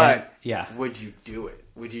 But would you do it?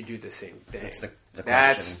 Would you do the same thing? That's the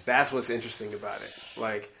question. That's what's interesting about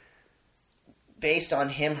it. Based on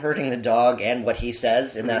him hurting the dog and what he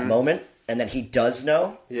says in that moment, and that he does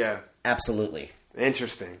know. Yeah. Absolutely.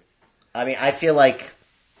 Interesting. I mean, I feel like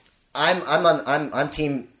I'm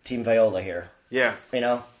team Viola here. Yeah.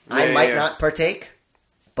 I might not partake,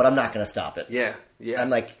 but I'm not going to stop it. Yeah. I'm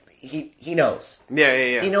like, he knows.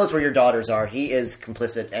 Yeah. He knows where your daughters are. He is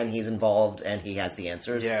complicit, and he's involved, and he has the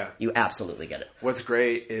answers. Yeah. You absolutely get it. What's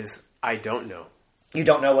great is I don't know. You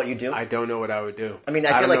don't know what you do? I don't know what I would do. I mean,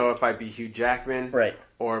 I feel don't know if I'd be Hugh Jackman. Right.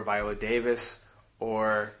 Or Viola Davis.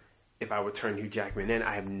 Or if I would turn Hugh Jackman in.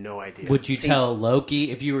 I have no idea. Would you tell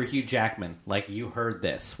Loki, if you were Hugh Jackman, you heard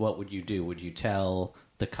this, what would you do? Would you tell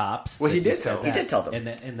the cops? Well, he did tell them. He did tell them.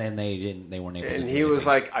 And then they weren't able to And do he was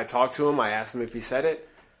anything. I talked to him. I asked him if he said it.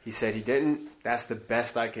 He said he didn't. That's the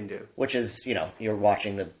best I can do. Which is, you're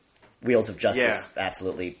watching the wheels of justice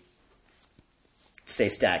absolutely stay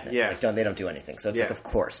stagnant. Yeah. They don't do anything. So it's of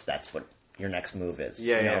course, that's what your next move is.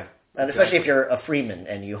 Yeah. And especially if you're a freeman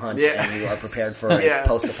and you hunt and you are prepared for a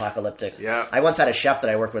post-apocalyptic. Yeah. I once had a chef that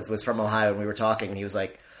I worked with was from Ohio, and we were talking, and he was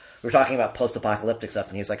like, we were talking about post-apocalyptic stuff,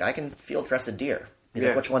 and he was like, I can field dress a deer. He's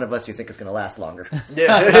like, which one of us do you think is going to last longer?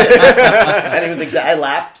 Yeah. And he was I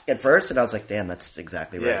laughed at first, and I was like, damn, that's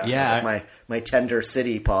exactly right. Yeah. It's like my tender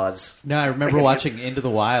city pause. No, I remember watching Into the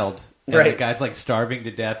Wild. And Right. the guy's starving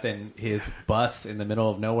to death in his bus in the middle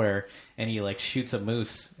of nowhere, and he shoots a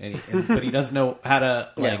moose, but he doesn't know how to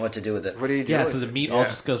what to do with it. What do you do? Yeah, so the meat all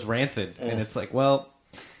just goes rancid, and it's well,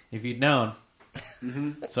 if you'd known,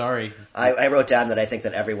 sorry. I wrote down that I think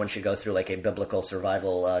that everyone should go through a biblical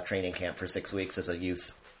survival training camp for 6 weeks as a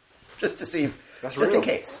youth, just to see, That's just real. in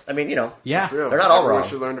case. I mean, Yeah, It's real. They're not all Everyone wrong.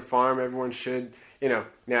 should learn to farm. Everyone should,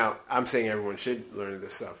 Now, I'm saying everyone should learn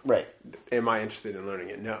this stuff. Right. Am I interested in learning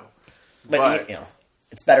it? No. But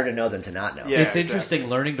it's better to know than to not know. Yeah. it's exactly. interesting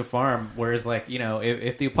learning to farm. Whereas,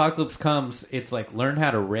 if the apocalypse comes, it's learn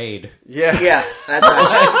how to raid. Yeah. Yeah, that's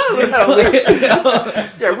actually,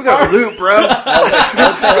 Yeah, we got loot, bro. I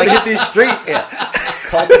would say Let's hit these streets.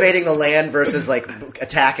 cultivating the land versus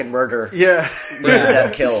attack and murder, Yeah. murder,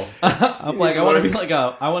 death, kill. I'm I want to be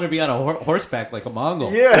I want to be on a horseback like a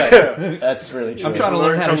Mongol. Yeah. That's really true. I'm trying to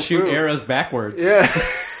learn how to Kung shoot Fu. arrows backwards. Yeah.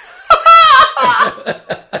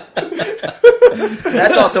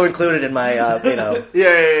 That's also included in my my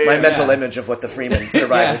mental Yeah. image of what the Freeman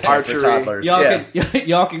survival camp for Archery. toddlers.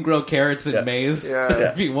 Y'all can grow carrots and maize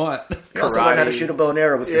Yeah. if you want. You also learn how to Karate. shoot a bow and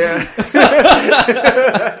arrow with your Yeah.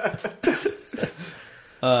 feet.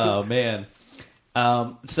 Oh man.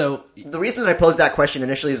 So The reason that I posed that question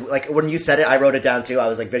initially is when you said it, I wrote it down too. I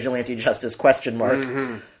was vigilante justice ?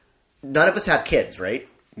 Mm-hmm. None of us have kids, right?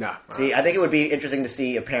 Nah. See, I think it would be interesting to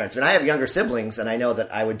see parents. I mean, I have younger siblings, and I know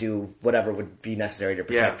that I would do whatever would be necessary to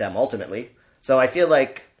protect them ultimately. So I feel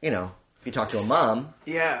if you talk to a mom,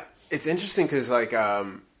 Yeah. It's interesting because,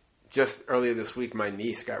 just earlier this week, my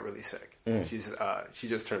niece got really sick. She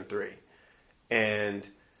just turned 3. And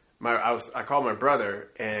I called my brother,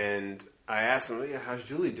 and I asked him, how's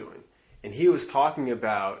Julie doing? And he was talking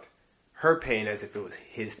about her pain as if it was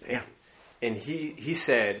his pain. Yeah. And he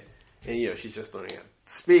said, and she's just learning how to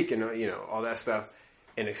speak and all that stuff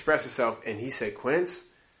and express herself. And he said, Quince,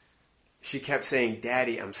 she kept saying,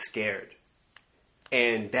 Daddy, I'm scared.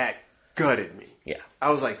 And that gutted me. Yeah. I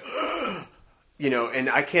was like, and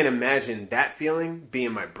I can't imagine that feeling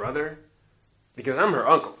being my brother because I'm her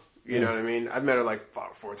uncle. You know what I mean? I've met her like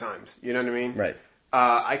 4 times. You know what I mean? Right.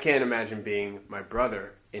 I can't imagine being my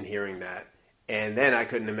brother and hearing that. And then I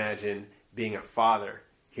couldn't imagine being a father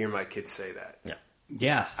hearing my kids say that. Yeah.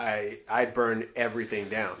 Yeah. I'd burn everything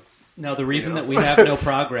down. No, the reason that we have no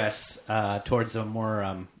progress towards a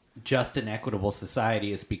more just and equitable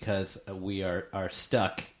society is because we are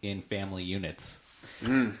stuck in family units.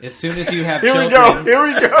 As soon as you have children... Here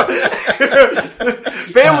we go.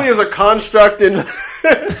 Family is a construct in...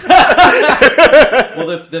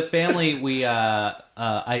 Well, the family,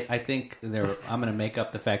 I think I'm going to make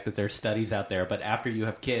up the fact that there's studies out there, but after you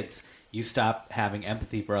have kids, you stop having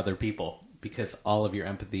empathy for other people because all of your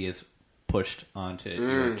empathy is pushed onto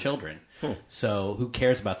your children. So who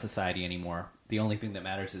cares about society anymore? The only thing that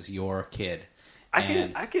matters is your kid. I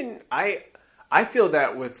feel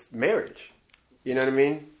that with marriage. You know what I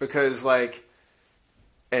mean? Because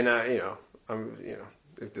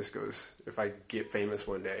if I get famous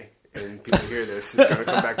one day and people hear this, it's going to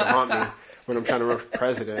come back to haunt me when I'm trying to run for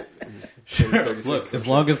president. Look, as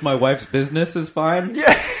long as my wife's business is fine,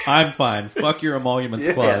 I'm fine. Fuck your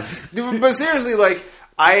emoluments clause. Yeah. But seriously,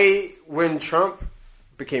 when Trump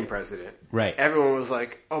became president, right? Everyone was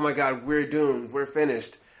like, "Oh my God, we're doomed. We're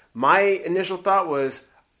finished." My initial thought was,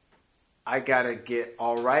 I gotta get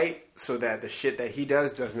all right so that the shit that he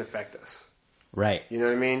does doesn't affect us. Right. You know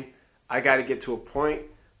what I mean? I gotta get to a point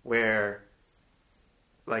where,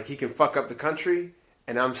 he can fuck up the country,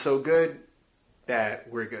 and I'm so good that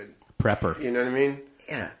we're good. Prepper. You know what I mean?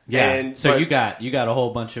 Yeah. Yeah. So you got a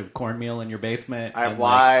whole bunch of cornmeal in your basement. I have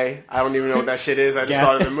why. I don't even know what that shit is. I just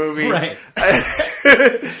saw it in the movie. Right.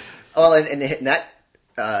 Well, and that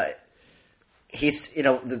he's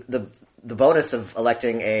the bonus of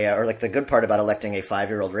electing the good part about electing a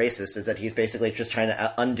 5-year-old racist is that he's basically just trying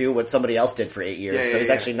to undo what somebody else did for 8 years. So he's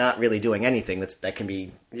actually not really doing anything that can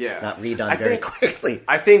be not redone very quickly.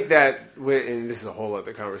 I think that, and this is a whole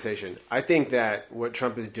other conversation, I think that what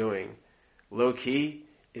Trump is doing, low key,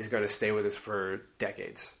 is going to stay with us for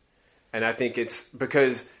decades. And I think it's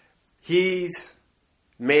because he's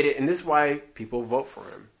made it, and this is why people vote for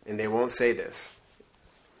him, and they won't say this.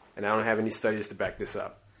 And I don't have any studies to back this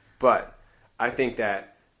up. But I think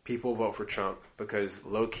that people vote for Trump because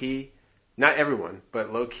low-key, not everyone,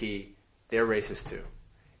 but low-key, they're racist too.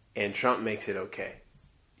 And Trump makes it okay.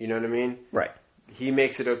 You know what I mean? Right. He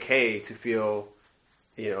makes it okay to feel,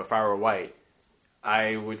 if I were white,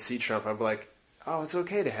 I would see Trump, I'd be like, oh, it's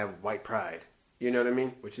okay to have white pride. You know what I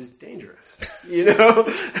mean? Which is dangerous.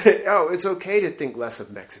 Oh, it's okay to think less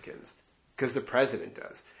of Mexicans because the president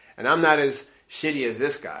does. And I'm not as shitty as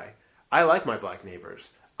this guy. I like my black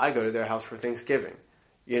neighbors. I go to their house for Thanksgiving.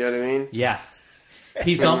 You know what I mean? Yeah.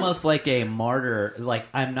 He's almost like a martyr.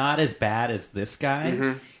 I'm not as bad as this guy.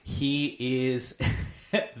 Mm-hmm. He is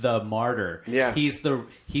the martyr. Yeah. He's the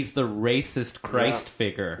racist Christ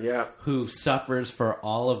figure who suffers for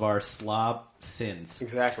all of our slob sins.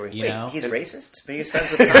 Exactly. He's racist, but he's friends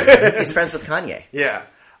with Kanye. He's friends with Kanye. Yeah.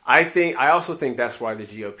 I also think that's why the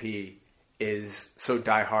GOP is so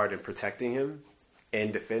diehard in protecting him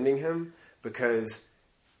and defending him, because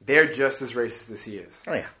they're just as racist as he is.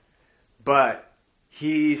 Oh yeah, but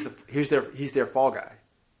he's their fall guy.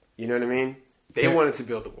 You know what I mean? They wanted to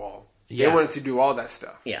build the wall. Yeah. They wanted to do all that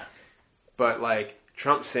stuff. Yeah, but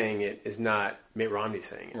Trump saying it is not Mitt Romney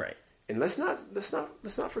saying it. Right. And let's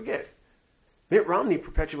not forget, Mitt Romney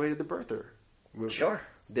perpetuated the birther movement. Sure.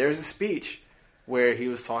 There's a speech where he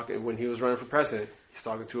was talking when he was running for president. He's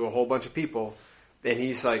talking to a whole bunch of people, and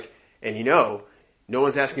he's like, no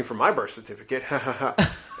one's asking for my birth certificate.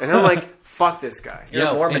 And I'm like, fuck this guy. You're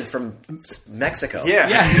a Mormon from Mexico. Yeah.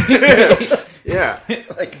 Yeah.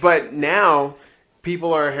 But now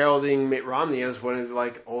people are heralding Mitt Romney as one of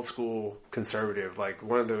the old school conservative,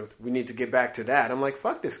 we need to get back to that. I'm like,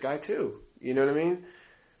 fuck this guy too. You know what I mean?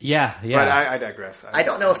 Yeah. But I digress. I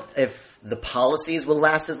don't know if the policies will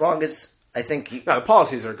last as long as I think. No, the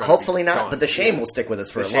policies are hopefully not, but the shame will stick with us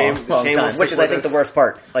for a long time, which is, I think, the worst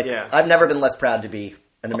part. I've never been less proud to be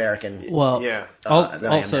an American. Well,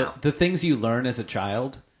 also, the things you learn as a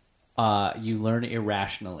child, you learn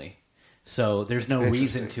irrationally. So there's no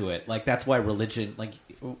reason to it. That's why religion,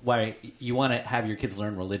 why you want to have your kids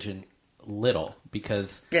learn religion little,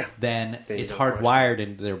 because then it's hardwired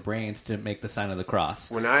into their brains to make the sign of the cross.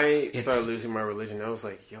 When I started losing my religion, I was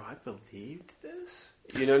like, yo, I believed this?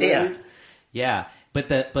 You know what I mean? Yeah,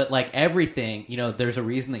 but everything, there's a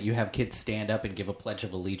reason that you have kids stand up and give a pledge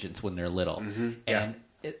of allegiance when they're little, and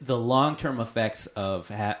the long-term effects of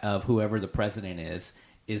whoever the president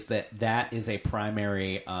is that is a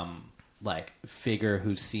primary like figure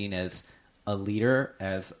who's seen as a leader,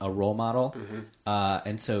 as a role model.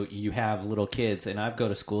 And so you have little kids, and I go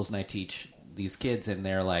to schools and I teach these kids, and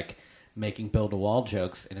they're like making build-a-wall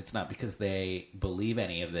jokes, and it's not because they believe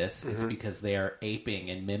any of this. It's because they are aping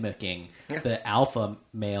and mimicking the alpha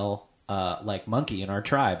male like monkey in our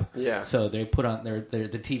tribe. Yeah. So they put on the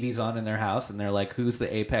TV's on in their house, and they're like, "Who's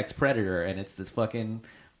the apex predator?" And it's this fucking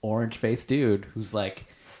orange-faced dude who's like,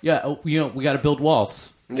 "Yeah, we got to build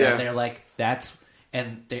walls." Yeah. And they're like, "That's,"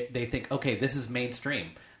 and they think, "Okay, this is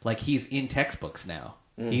mainstream. Like he's in textbooks now.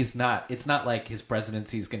 He's not. It's not like his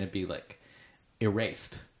presidency is going to be like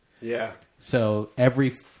erased." Yeah. So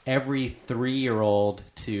every 3-year-old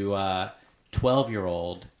to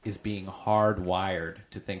 12-year-old is being hardwired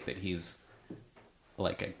to think that he's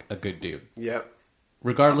like a good dude. Yep.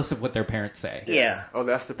 Regardless of what their parents say. Yeah. Oh,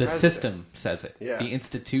 that's the The president. system says it. Yeah. The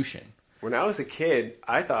institution. When I was a kid,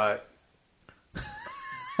 I thought,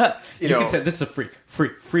 You can say this is a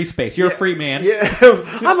free space. You're a free man. Yeah,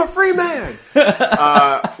 I'm a free man.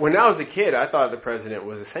 When I was a kid, I thought the president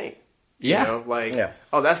was a saint. Yeah. You know, like,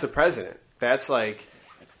 oh, that's the president. That's like,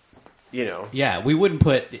 you know. Yeah, we wouldn't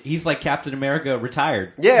put... He's like Captain America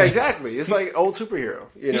retired. Yeah, exactly. It's like old superhero,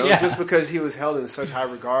 you know. Yeah. Just because he was held in such high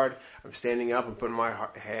regard, I'm standing up and putting my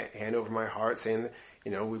hand over my heart, saying, that,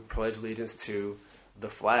 you know, we pledge allegiance to the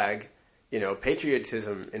flag. You know,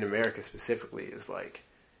 patriotism in America specifically is like,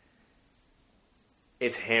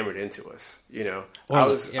 it's hammered into us, you know. Well, I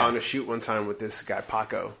was on a shoot one time with this guy,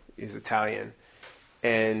 Paco. He's Italian.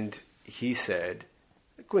 And he said,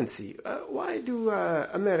 Quincy, why do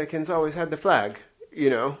Americans always have the flag, you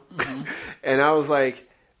know? And I was like,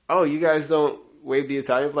 oh, you guys don't wave the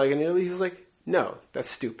Italian flag in Italy? He's like, no, that's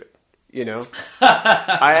stupid, you know?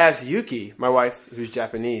 I asked Yuki, my wife, who's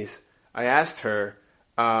Japanese, I asked her,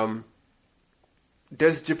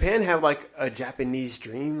 does Japan have like a Japanese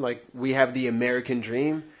dream? Like we have the American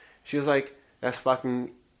dream? She was like, that's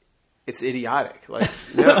fucking... It's idiotic. Like,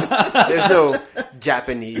 no, there's no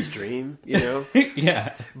Japanese dream, you know?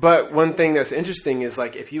 Yeah. But one thing that's interesting is,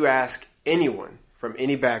 like, if you ask anyone from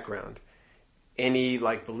any background, any,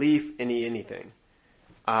 like, belief, anything,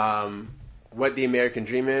 what the American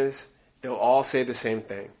dream is, they'll all say the same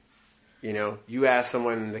thing. You know, you ask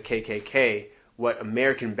someone in the KKK what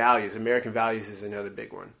American values is another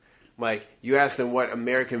big one. Like, you ask them what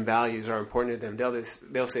American values are important to them,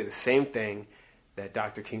 they'll say the same thing that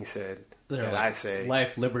Dr. King said, They're that like, I say.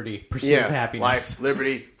 Life, liberty, pursuit of happiness. Life,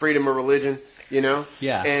 liberty, freedom of religion, you know?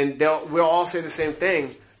 Yeah. And we'll all say the same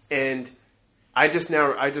thing. And I just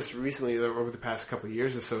recently, over the past couple of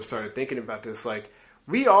years or so, started thinking about this. Like,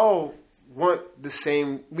 we all say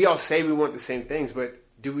we want the same things, but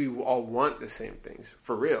do we all want the same things?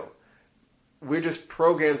 For real. We're just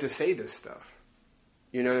programmed to say this stuff.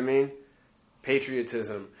 You know what I mean?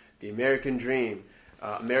 Patriotism, the American dream,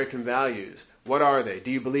 American values. What are they?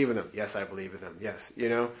 Do you believe in them? Yes, I believe in them. Yes, you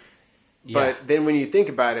know? Yeah. But then when you think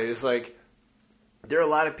about it, it's like, there are a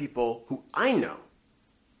lot of people who I know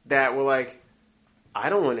that were like,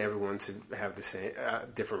 I don't want everyone to have the same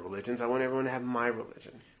different religions. I want everyone to have my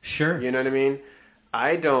religion. Sure. You know what I mean?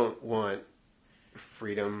 I don't want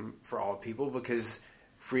freedom for all people because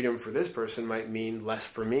freedom for this person might mean less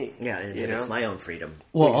for me. Yeah, and it's my own freedom.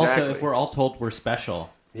 Well, exactly. Also, if we're all told we're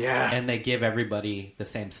special... Yeah. And they give everybody the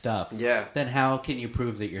same stuff. Yeah. Then how can you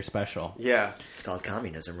prove that you're special? Yeah. It's called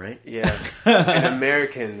communism, right? Yeah. And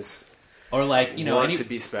Americans or like, you know, want to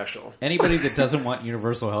be special. Anybody that doesn't want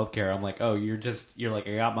universal health care, I'm like, oh, you're like,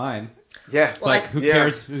 I got mine. Yeah. Well, like, who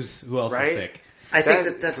cares who else is sick? I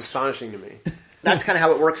think that's astonishing to me. That's kind of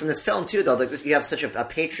how it works in this film, too, though. You have such a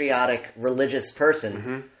patriotic, religious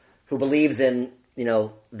person who believes in, you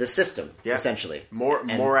know, the system, essentially.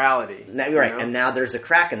 Morality. Now, you're right. Know? And now there's a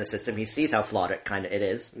crack in the system. He sees how flawed it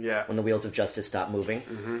is when the wheels of justice stop moving.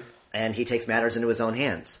 And he takes matters into his own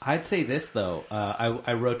hands. I'd say this, though.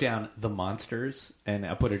 I wrote down the monsters, and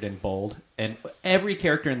I put it in bold. And every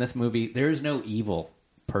character in this movie, there's no evil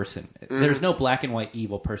person. There's no black and white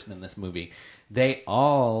evil person in this movie. They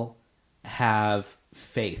all have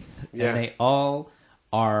faith. Yeah. And they all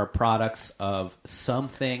are products of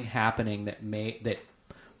something happening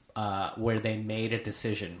where they made a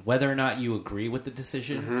decision. Whether or not you agree with the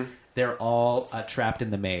decision, they're all trapped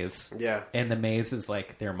in the maze. Yeah. And the maze is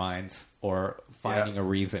like their minds or finding a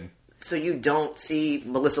reason. So you don't see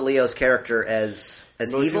Melissa Leo's character as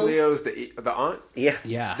Melissa evil? Melissa Leo's the aunt? Yeah.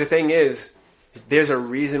 Yeah. The thing is, there's a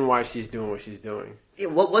reason why she's doing what she's doing.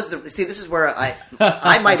 What was see, this is where I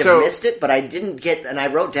might have missed it, but I didn't get, and I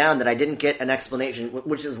wrote down that I didn't get an explanation,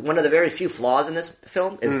 which is one of the very few flaws in this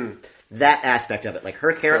film, is that aspect of it. Like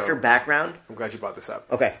her character background. I'm glad you brought this up.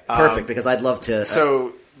 Okay, perfect, because I'd love to...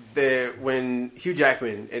 So when Hugh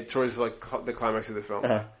Jackman, towards like the climax of the film,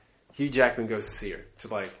 Hugh Jackman goes to see her to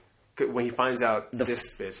like when he finds out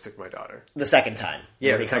this bitch took my daughter the second time.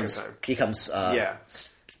 Yeah, the second time he comes.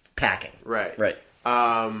 Packing. Right.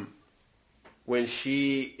 When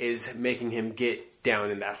she is making him get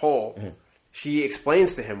down in that hole, she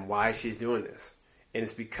explains to him why she's doing this, and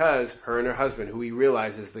it's because her and her husband, who he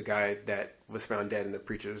realizes the guy that was found dead in the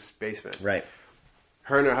preacher's basement, right.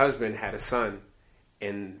 Her and her husband had a son,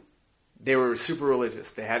 and they were super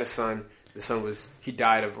religious. They had a son. The son he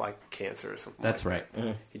died of like cancer or something. That's like right. That.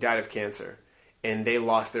 Mm-hmm. He died of cancer, and they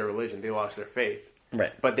lost their religion. They lost their faith.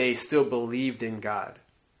 Right. But they still believed in God,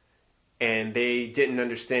 and they didn't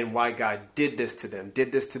understand why God did this to them,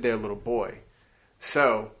 did this to their little boy.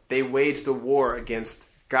 So they waged a war against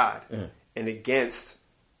God and against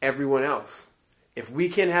everyone else. If we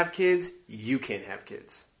can't have kids, you can't have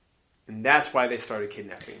kids. And that's why they started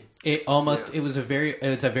kidnapping. It was a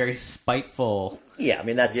very spiteful. Yeah, I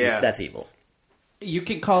mean that's evil. You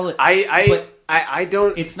can call it. I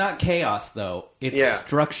don't. It's not chaos though. It's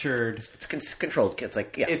structured. It's controlled. It's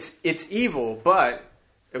like It's evil, but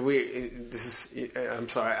this is. I'm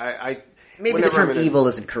sorry. Maybe the term evil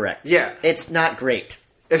isn't correct. Yeah, it's not great.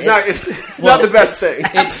 It's not the best thing.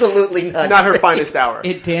 Absolutely not. Not her finest hour.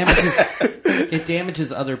 It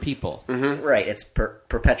damages other people. Mm-hmm. Right. It's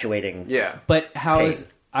perpetuating. Yeah. But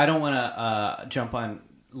I don't want to jump on.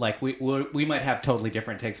 Like we might have totally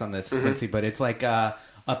different takes on this, Quincy. But it's like a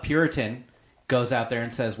Puritan goes out there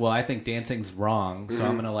and says, "Well, I think dancing's wrong, so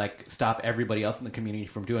I'm going to like stop everybody else in the community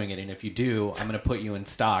from doing it. And if you do, I'm going to put you in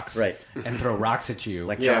stocks, right. and throw rocks at you,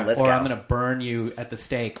 like John Lithgow. Or I'm going to burn you at the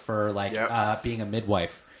stake for like being a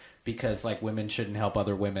midwife, because like women shouldn't help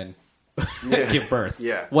other women give birth.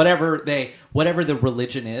 Yeah, whatever the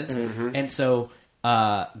religion is, and so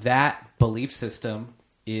that belief system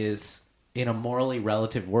is in a morally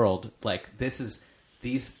relative world. Like these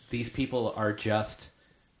people are just.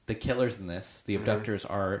 The killers in this, the abductors,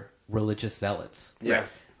 are religious zealots. Yeah,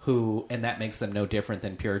 and that makes them no different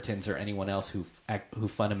than Puritans or anyone else who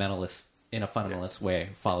fundamentalists in a fundamentalist way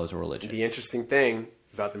follows a religion. The interesting thing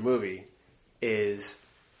about the movie is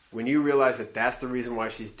when you realize that that's the reason why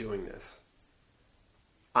she's doing this.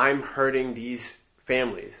 I'm hurting these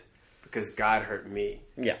families because God hurt me.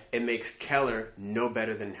 Yeah, it makes Keller no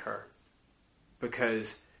better than her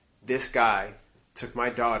because this guy took my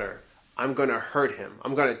daughter. I'm going to hurt him.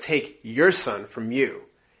 I'm going to take your son from you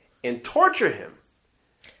and torture him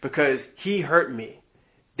because he hurt me.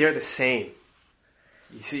 They're the same.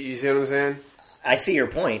 You see what I'm saying? I see your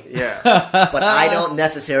point. Yeah. But I don't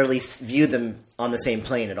necessarily view them on the same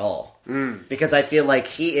plane at all. Because I feel like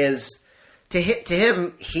he is, to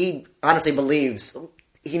him, he honestly believes,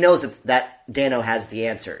 he knows that Dano has the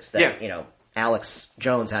answers. That, Alex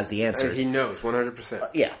Jones has the answers. He knows, 100%.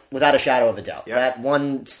 Yeah, without a shadow of a doubt. Yep. That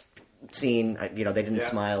one scene, they didn't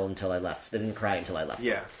smile until I left. They didn't cry until I left.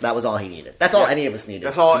 Yeah, that was all he needed. That's all any of us needed.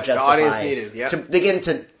 That's all the audience needed. Yeah, to begin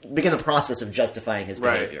the process of justifying his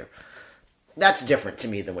behavior. That's different to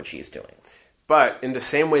me than what she's doing. But in the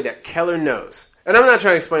same way that Keller knows, and I'm not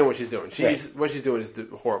trying to explain what she's doing. What she's doing is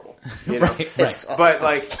horrible. Right. But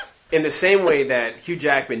like in the same way that Hugh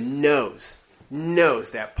Jackman knows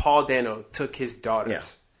that Paul Dano took his daughters.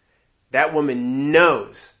 Yeah. That woman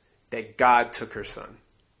knows that God took her son.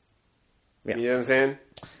 Yeah. You know what I'm saying?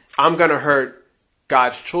 I'm going to hurt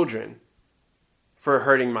God's children for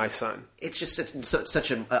hurting my son. It's just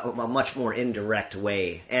such a much more indirect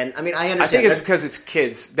way. And I mean, I understand. I think it's because it's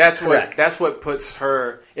kids. That's what puts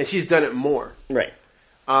her, and she's done it more. Right.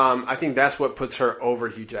 I think that's what puts her over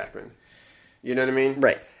Hugh Jackman. You know what I mean?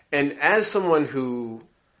 Right. And as someone who,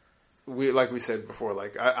 like we said before,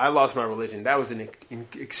 like I lost my religion. That was an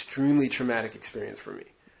extremely traumatic experience for me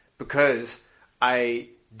because I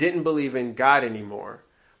didn't believe in God anymore,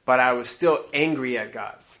 but I was still angry at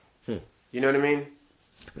God. You know what I mean?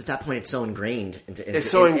 At that point, it's so ingrained into your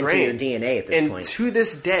DNA at this point. And to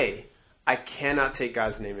this day, I cannot take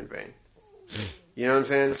God's name in vain. You know what I'm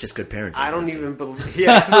saying? It's just good parenting. I don't even believe...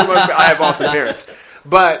 Yeah, I have awesome parents.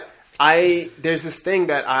 But there's this thing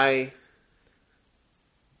that I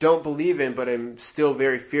don't believe in, but I'm still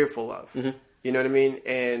very fearful of. Mm-hmm. You know what I mean?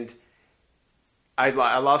 And I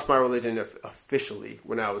lost my religion officially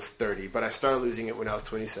when I was 30, but I started losing it when I was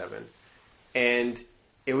 27. And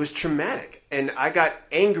it was traumatic. And I got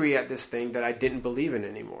angry at this thing that I didn't believe in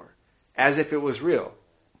anymore, as if it was real.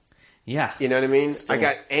 Yeah. You know what I mean? Still. I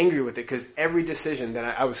got angry with it because every decision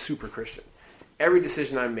that I was super Christian. Every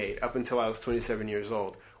decision I made up until I was 27 years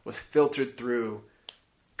old was filtered through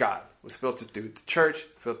God, was filtered through the church,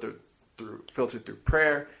 filtered through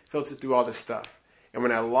prayer, filtered through all this stuff. And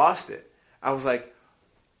when I lost it, I was like,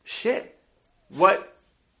 shit, what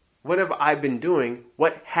have I been doing?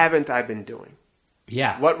 What haven't I been doing?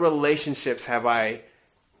 Yeah. What relationships have I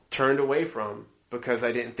turned away from because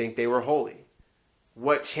I didn't think they were holy?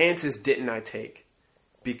 What chances didn't I take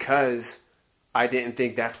because I didn't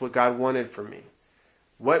think that's what God wanted for me?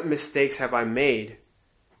 What mistakes have I made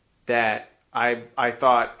that I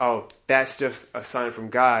thought, oh, that's just a sign from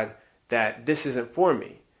God that this isn't for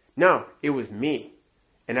me? No, it was me.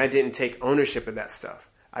 And I didn't take ownership of that stuff.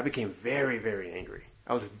 I became very, very angry.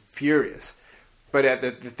 I was furious. But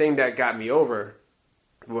the thing that got me over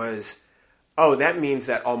was, oh, that means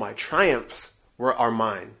that all my triumphs are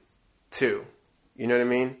mine too. You know what I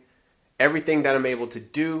mean? Everything that I'm able to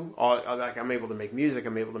do, like I'm able to make music,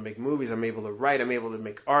 I'm able to make movies, I'm able to write, I'm able to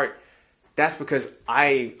make art. That's because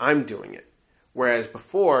I'm doing it. Whereas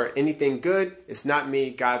before, anything good, it's not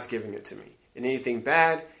me, God's giving it to me. And anything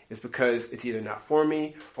bad is because it's either not for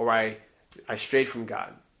me or I strayed from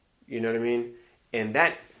God. You know what I mean? And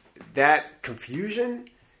that confusion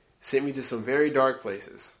sent me to some very dark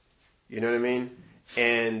places. You know what I mean?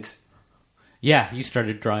 And yeah, you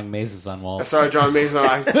started drawing mazes on walls. I started drawing mazes on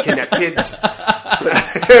walls. I kidnapped kids.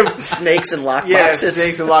 Snakes and lock yeah, boxes.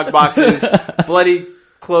 Snakes and lock boxes. Bloody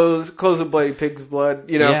clothes with bloody pig's blood.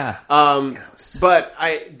 You know. Yeah. But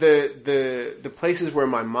the places where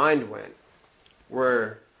my mind went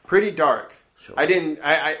were pretty dark. Sure. I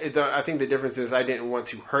think the difference is I didn't want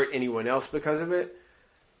to hurt anyone else because of it,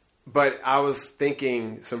 but I was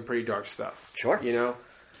thinking some pretty dark stuff. Sure. You know?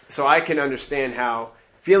 So I can understand how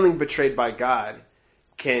feeling betrayed by God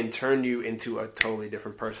can turn you into a totally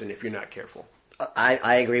different person if you're not careful.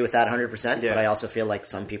 I agree with that 100%, Yeah. but I also feel like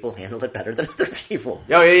some people handle it better than other people.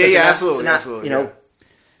 Oh, yeah, So not, absolutely. you know,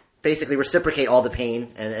 basically reciprocate all the pain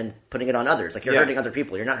and putting it on others. Like, you're hurting other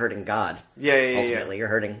people. You're not hurting God. Yeah. Ultimately, you're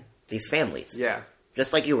hurting these families. Yeah.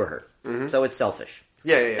 Just like you were hurt. Mm-hmm. So it's selfish.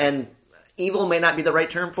 Yeah. And evil may not be the right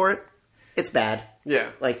term for it. It's bad. Yeah.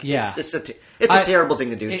 Like, Yeah. it's a terrible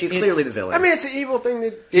thing to do. She's clearly the villain. I mean, it's an evil thing.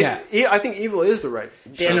 I think evil is the right.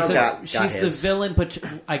 Daniel got she's his. the villain, but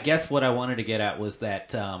I guess what I wanted to get at was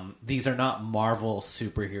that these are not Marvel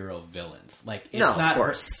superhero villains. Like, it's No, not, of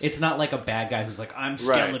course. It's not like a bad guy who's like, I'm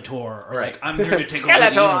Right. Skeletor, or Right. like, I'm here to take over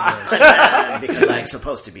the universe. Because I'm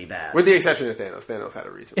supposed to be bad. With the exception of Thanos. Thanos had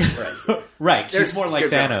a reason. Right, she's There's more like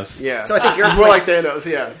Good villain. Thanos. Yeah. So I think you're She's more like Thanos,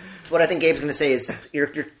 yeah. What I think Gabe's going to say is you're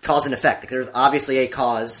cause and effect. Like, there's obviously a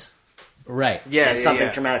cause Right. Yeah, and something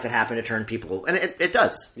traumatic that happened to turn people, and it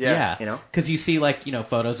does. Yeah. You know? Because you see, like,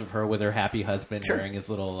 photos of her with her happy husband Sure. wearing his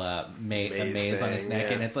little maze Maze on his thing, neck,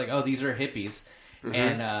 yeah. and it's like, oh, these are hippies.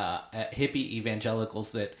 And hippie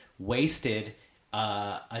evangelicals that wasted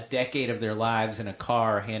a decade of their lives in a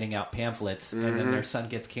car handing out pamphlets, and then their son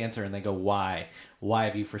gets cancer, and they go, why? Why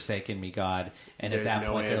have you forsaken me, God? And There's at that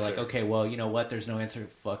no point, they're answer. like, okay, well, you know what? There's no answer.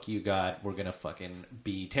 Fuck you, God. We're going to fucking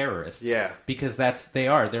be terrorists. Yeah. Because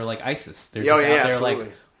they're like ISIS. They're Oh, just yeah, out there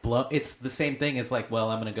absolutely. like, it's the same thing as like,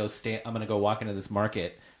 well, I'm gonna go walk into this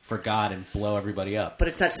market for God and blow everybody up. But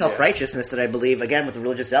it's that self-righteousness that I believe, again, with the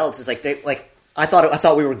religious zealots, is like, I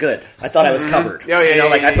thought we were good. I thought I was covered. Oh, yeah,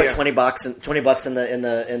 I put yeah.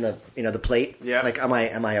 $20 in the plate. Yeah. Like, am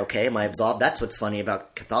I okay? Am I absolved? That's what's funny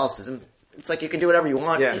about Catholicism. It's like you can do whatever you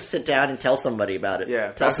want. Yeah. Just sit down and tell somebody about it.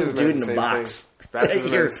 Yeah. Tell some Baptism dude is in the a same box. thing.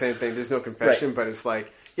 Baptism You're- is the same thing. There's no confession, Right. but it's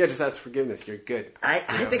like, yeah, just ask forgiveness. You're good. I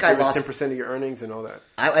think Give I us lost 10% of your earnings and all that.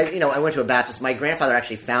 I went to a Baptist. My grandfather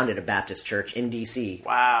actually founded a Baptist church in D.C.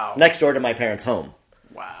 Wow. next door to my parents' home.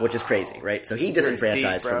 Wow. Which is crazy, right? So he You're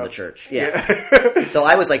disenfranchised deep, from bro. the church. Yeah. So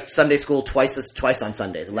I was like Sunday school twice on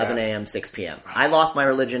Sundays, 11 a.m., 6 p.m. I lost my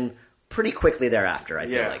religion pretty quickly thereafter, I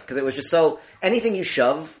feel Yeah. like. Because it was just so... Anything you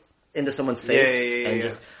shove into someone's face Yeah.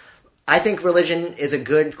 just... I think religion is a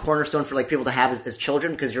good cornerstone for like people to have as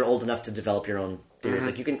children because you're old enough to develop your own theories.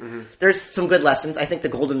 Like you can... There's some good lessons. I think the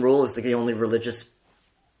golden rule is the only religious,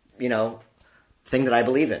 thing that I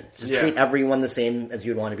believe in. Just treat everyone the same as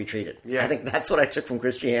you'd want to be treated. Yeah. I think that's what I took from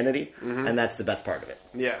Christianity, and that's the best part of it.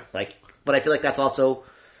 Yeah. But I feel like that's also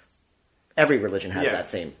every religion has Yeah. that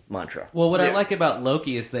same mantra. Well, what I Yeah. like about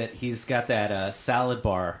Loki is that he's got that salad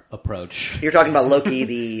bar approach. You're talking about Loki,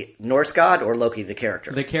 the Norse god, or Loki, the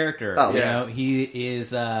character? The character, Oh. Yeah. he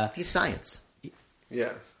is. He's science.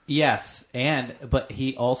 Yeah. Yes, but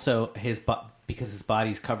he also because his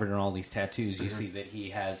body's covered in all these tattoos. You see that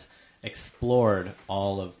he has explored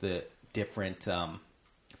all of the different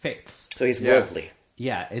faiths. So he's Yeah. worldly.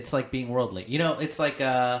 Yeah, it's like being worldly. It's like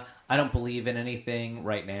I don't believe in anything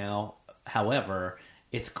right now. However,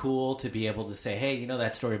 it's cool to be able to say, hey,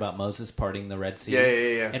 that story about Moses parting the Red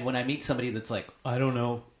Sea? Yeah. And when I meet somebody that's like, I don't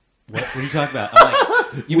know, what are you talking about? I'm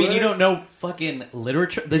like, you mean you don't know fucking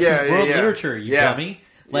literature? This is world literature, you dummy.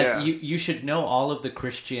 Like you should know all of the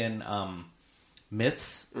Christian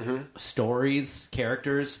myths, stories,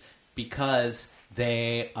 characters, because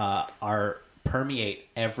they permeate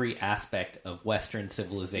every aspect of Western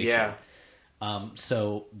civilization. Yeah.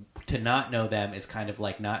 So to not know them is kind of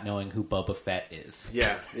like not knowing who Boba Fett is.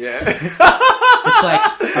 Yeah. It's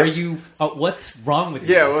like, are you? What's wrong with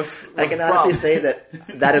you? Yeah, what's I can the honestly problem?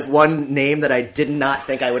 say that is one name that I did not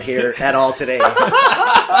think I would hear at all today.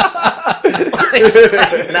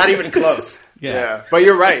 Not even close. Yeah. But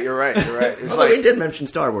you're right. It's Although we did mention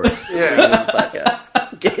Star Wars. Yeah.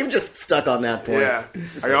 Gabe just stuck on that point. Yeah.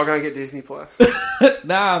 Are y'all going to get Disney Plus?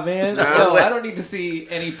 Nah, man. No. No, I don't need to see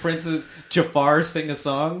any Princess Jafar sing a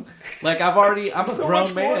song. Like, I'm a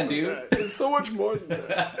grown man, dude. There's so much more than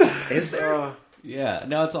that. Is there? Yeah,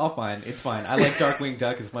 no, it's all fine. It's fine. I like Darkwing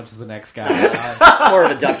Duck as much as the next guy. More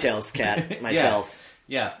of a DuckTales cat myself.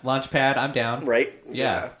 Yeah, Launchpad, I'm down. Right?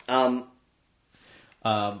 Yeah.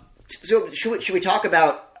 So should we talk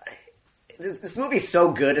about this movie's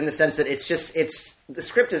so good in the sense that it's the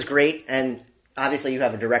script is great, and obviously you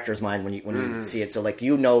have a director's mind when you see it. So like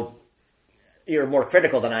you're more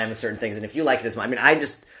critical than I am of certain things, and if you like it as much, I mean, I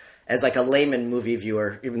just as like a layman movie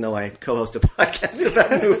viewer, even though I co-host a podcast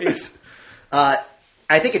about movies,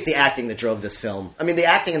 I think it's the acting that drove this film. I mean, the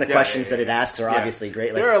acting and the questions that it asks are obviously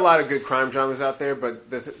great. Like, there are a lot of good crime dramas out there, but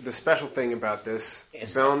the special thing about this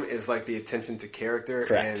film is like the attention to character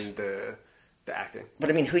and the acting. But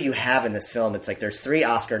I mean, who you have in this film? It's like there's 3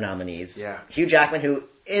 Oscar nominees. Yeah, Hugh Jackman, who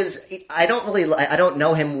is I don't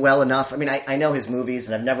know him well enough. I mean, I know his movies,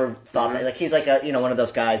 and I've never thought that like he's like one of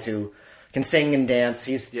those guys who can sing and dance.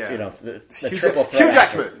 He's the triple threat. Hugh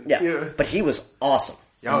Jackman. Yeah, but he was awesome.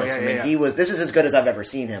 He was. This is as good as I've ever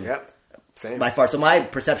seen him. Yep, same by far. So my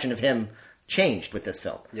perception of him changed with this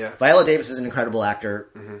film. Yeah, Viola Davis is an incredible actor.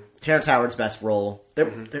 Terrence Howard's best role.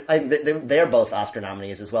 They're both Oscar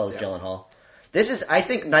nominees as well as Gyllenhaal. This is, I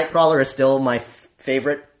think, Nightcrawler is still my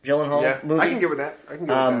favorite Gyllenhaal movie. I can get with that.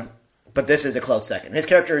 But this is a close second. His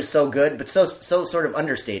character is so good, but so sort of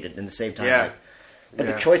understated in the same time. Yeah. But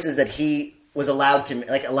the choices that he was allowed to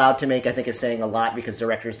make, I think, is saying a lot because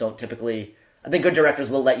directors don't typically. I think good directors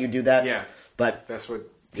will let you do that. Yeah, but that's what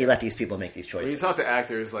he let these people make these choices. When you talk to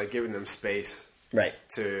actors, like giving them space, right,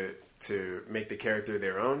 to make the character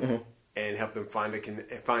their own and help them find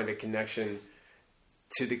a connection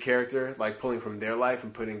to the character, like pulling from their life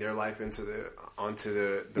and putting their life onto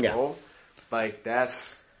the role. Like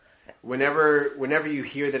that's whenever you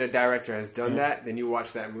hear that a director has done that, then you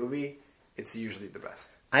watch that movie. It's usually the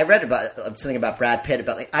best. I read about something about Brad Pitt.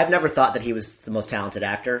 I've never thought that he was the most talented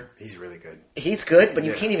actor. He's really good. He's good, but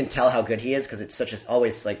you can't even tell how good he is because it's such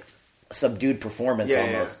always like a subdued performance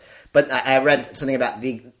almost. Yeah. But I read something about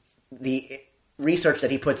the research that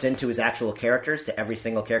he puts into his actual characters, to every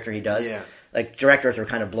single character he does. Yeah. Like directors are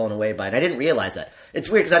kind of blown away by it. I didn't realize that. It's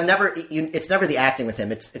weird because it's never the acting with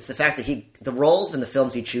him. It's the fact that the roles and the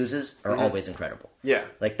films he chooses are always incredible. Yeah.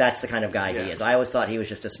 Like that's the kind of guy he is. I always thought he was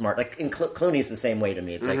just a smart, like Clooney's the same way to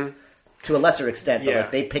me. It's like to a lesser extent, but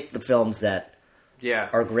like they pick the films that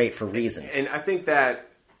are great for reasons. And I think that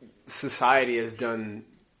society has done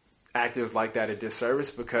actors like that a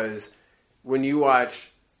disservice because when you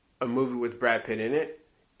watch a movie with Brad Pitt in it,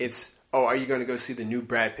 it's, oh, are you going to go see the new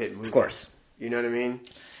Brad Pitt movie? Of course. You know what I mean?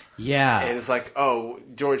 Yeah. And it's like, oh,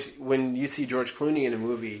 when you see George Clooney in a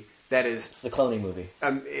movie, it's the Clooney movie.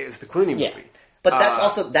 It's the Clooney movie. But that's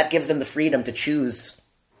also, that gives them the freedom to choose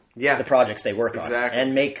the projects they work on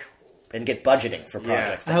and get budgeting for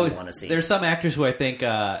projects that you want to see. There's some actors who I think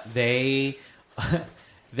they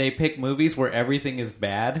pick movies where everything is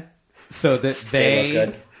bad so that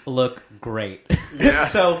they look great. Yeah.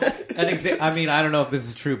 So, I mean, I don't know if this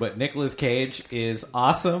is true, but Nicolas Cage is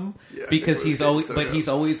awesome because he's always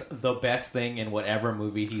the best thing in whatever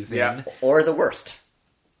movie he's in, or the worst.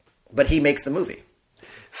 But he makes the movie.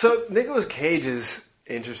 So Nicolas Cage is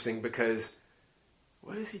interesting because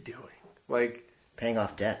what is he doing? Like paying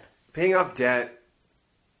off debt.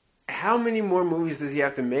 How many more movies does he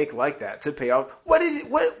have to make like that to pay off?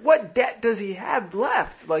 What debt does he have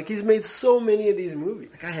left? Like he's made so many of these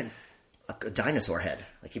movies. The guy had a dinosaur head.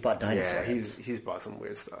 Like he bought dinosaur heads. He's bought some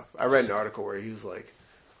weird stuff. I read an article where he was like,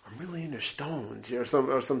 "I'm really into stones," or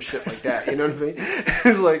some shit like that. You know what I mean?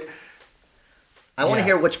 It's like, I want to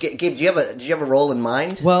hear which Gabe. Did you have a role in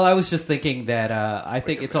mind? Well, I was just thinking that I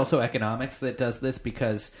think it's also economics that does this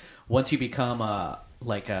because once you become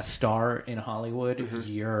like a star in Hollywood,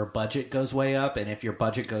 your budget goes way up, and if your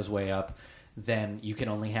budget goes way up, then you can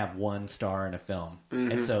only have one star in a film.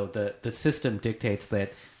 And so the system dictates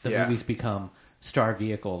that the movies become star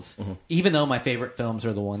vehicles. Even though my favorite films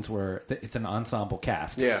are the ones where it's an ensemble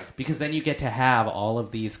cast. Yeah. Because then you get to have all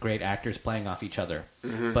of these great actors playing off each other.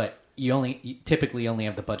 But you typically only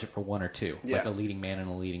have the budget for one or two, like a leading man and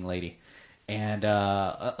a leading lady. And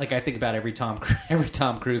like I think about every Tom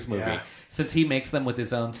Cruise movie, since he makes them with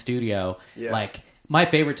his own studio. Like my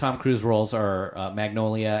favorite Tom Cruise roles are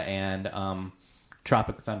Magnolia and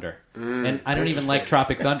Tropic Thunder. And I don't even like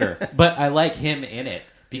Tropic Thunder, but I like him in it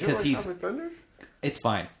because he's. Tropic Thunder? It's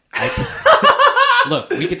fine.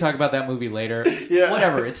 Look, we could talk about that movie later.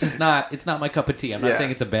 Whatever. It's just not. It's not my cup of tea. I'm not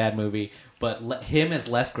saying it's a bad movie, but him as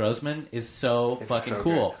Les Grossman is so fucking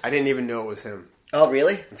cool. Good. I didn't even know it was him. Oh,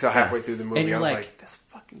 really? Until halfway through the movie, I was like, that's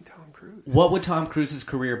fucking Tom Cruise. What would Tom Cruise's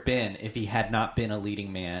career been if he had not been a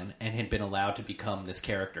leading man and had been allowed to become this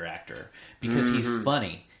character actor? Because he's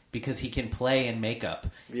funny. Because he can play in makeup.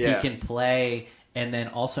 He can play, and then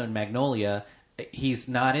also in Magnolia, he's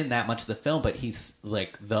not in that much of the film, but he's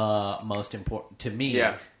like the most important, to me,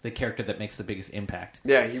 the character that makes the biggest impact.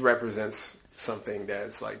 Yeah, he represents something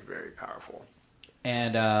that's like very powerful.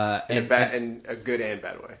 And in a good and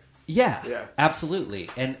bad way. Yeah, absolutely.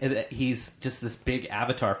 And he's just this big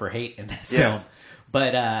avatar for hate in that film.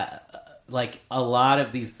 But like a lot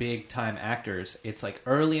of these big time actors, it's like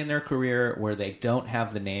early in their career where they don't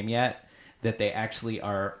have the name yet, that they actually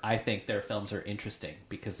are. I think their films are interesting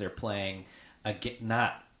because they're playing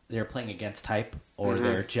against type, or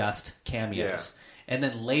they're just cameos. And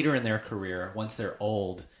then later in their career, once they're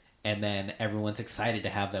old, and then everyone's excited to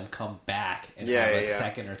have them come back and have a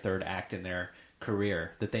second or third act in their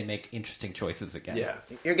career, that they make interesting choices again. Yeah.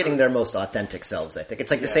 You're getting their most authentic selves, I think. It's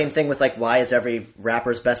like the same thing with like, why is every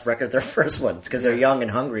rapper's best record their first one? It's because they're young and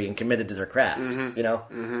hungry and committed to their craft, you know?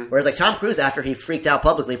 Whereas like Tom Cruise, after he freaked out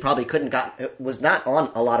publicly, probably was not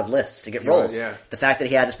on a lot of lists to get roles. The fact that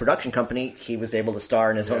he had his production company, he was able to star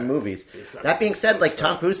in his own movies. That being said, like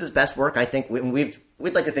Tom Cruise's best work, I think,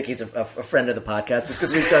 we'd like to think he's a friend of the podcast just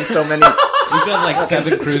because we've done so many. We've done like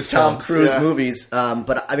 7 Tom Cruise movies.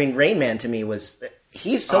 But I mean, Rain Man to me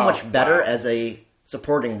he's so much better as a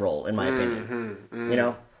supporting role, in my opinion. You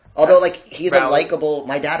know? Although, like, he's a likable...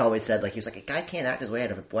 My dad always said, like, he was like, a guy can't act his way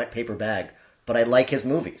out of a wet paper bag, but I like his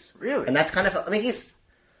movies. Really? And that's kind of... I mean, he's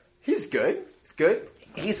good. He's good.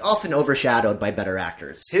 He's often overshadowed by better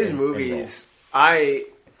actors. His movies...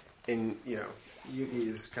 Yuki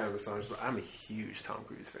is kind of astonished, but I'm a huge Tom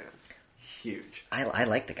Cruise fan. Huge. I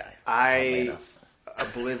like the guy.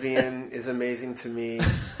 Oblivion is amazing to me.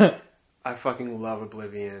 I fucking love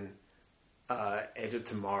Oblivion. Edge of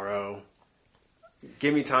Tomorrow.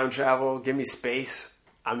 Give me time travel. Give me space.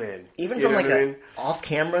 I'm in. Even from like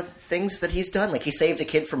off-camera things that he's done, like he saved a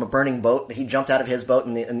kid from a burning boat. He jumped out of his boat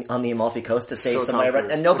on the Amalfi Coast to save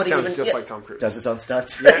somebody, and nobody even just like Tom Cruise does his own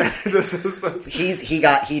stunts. Yeah, does his stunts.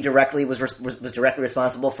 He directly was directly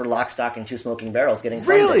responsible for Lock, Stock, and Two Smoking Barrels getting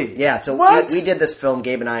funded. Really? Yeah. So we did this film,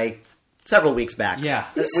 Gabe and I, several weeks back. Yeah.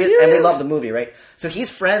 And we love the movie, right? So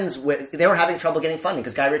he's friends with... They were having trouble getting funding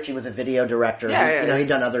because Guy Ritchie was a video director. Yeah, he'd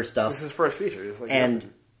done other stuff. This is his first feature.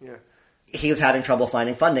 He was having trouble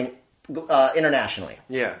finding funding internationally.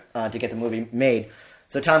 Yeah. To get the movie made.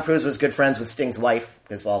 So Tom Cruise was good friends with Sting's wife,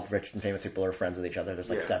 because all rich and famous people are friends with each other. There's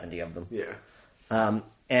like 70 of them. Yeah.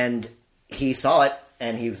 And he saw it,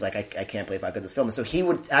 and he was like, I can't believe how good this film is. So he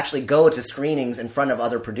would actually go to screenings in front of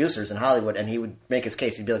other producers in Hollywood, and he would make his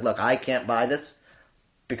case. He'd be like, look, I can't buy this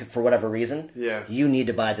because for whatever reason. Yeah. You need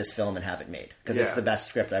to buy this film and have it made, because it's the best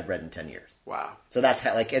script I've read in 10 years. Wow. So that's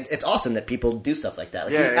how, like, it's awesome that people do stuff like that.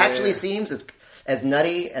 Like, he actually seems as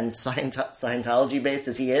nutty and Scientology based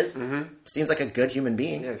as he is. Seems like a good human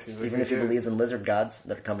being. Yeah, seems like even if he believes in lizard gods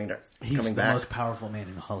that are coming back. He's the most powerful man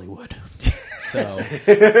in Hollywood. So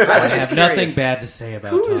I have nothing bad to say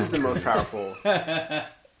about Who Tom. is the most powerful?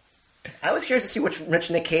 I was curious to see which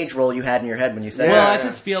Nick Cage role you had in your head when you said that. Well, I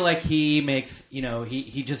just feel like he makes,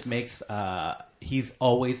 he just makes, he's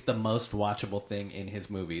always the most watchable thing in his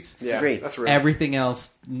movies. Yeah, agreed. That's real. Everything else,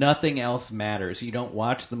 nothing else matters. You don't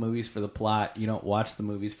watch the movies for the plot. You don't watch the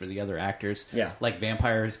movies for the other actors. Yeah. Like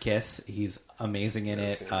Vampire's Kiss, he's amazing in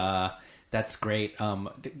it. That's great.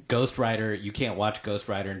 Ghost Rider, you can't watch Ghost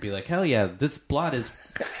Rider and be like, hell yeah, this plot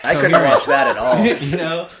is I couldn't watch that at all.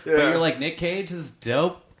 But you're like, Nick Cage is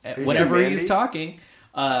dope. Whenever he's talking.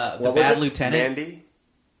 The Bad Lieutenant.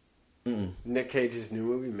 Mandy? Nick Cage's new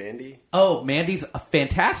movie, Mandy? Oh, Mandy's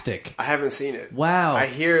fantastic. I haven't seen it. Wow. I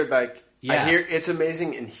hear it's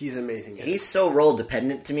amazing and he's amazing. He's so role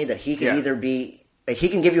dependent to me that he can either be... Like, he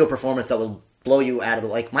can give you a performance that will blow you out of the...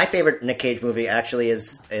 Like, my favorite Nick Cage movie actually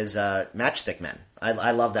is Matchstick Men.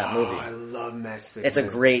 I love that movie. I love Matchstick It's Men. a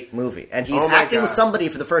great movie. And he's acting with somebody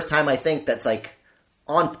for the first time, I think, that's like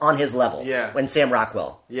on his level. Yeah. When Sam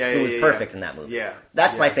Rockwell, who was perfect in that movie. Yeah.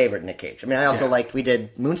 That's my favorite Nick Cage. I mean, I also liked, we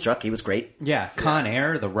did Moonstruck. He was great. Yeah, Con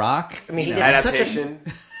Air, The Rock. I mean, he did Adaptation.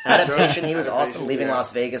 Adaptation, he was awesome. Leaving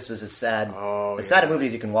Las Vegas was as sad of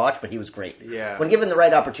movies you can watch, but he was great. Yeah. When given the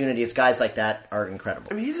right opportunities, guys like that are incredible.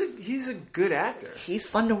 I mean, he's a good actor. He's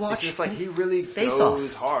fun to watch. It's just like he really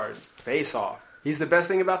goes hard. Face Off. He's the best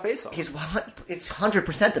thing about Face Off. It's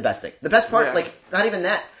 100% the best thing. The best part, like, not even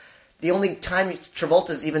that. The only time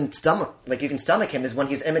Travolta's even you can stomach him is when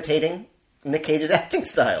he's imitating Nick Cage's acting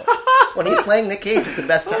style. When he's playing Nick Cage, it's the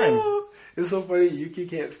best time. It's so funny. Yuki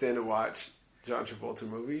can't stand to watch John Travolta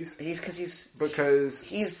movies. Because he's a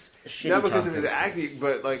shitty not because John of his Travolta. acting,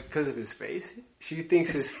 but like because of his face. She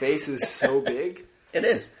thinks his face is so big. It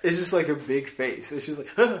is. It's just like a big face. It's just like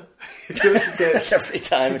she can't, every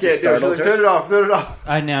time it she just can't do it. startles She's like, her. turn it off. Turn it off.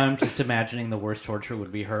 I'm just imagining the worst torture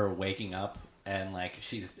would be her waking up and like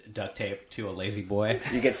she's duct taped to a lazy boy.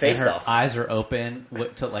 You get faced and her off. eyes are open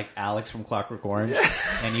to like Alex from Clockwork Orange,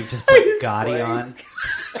 and you've just put Gotti on.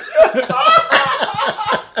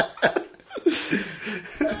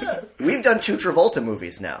 We've done 2 Travolta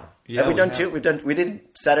movies now. Yeah, have we done have. 2? We did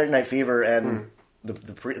Saturday Night Fever and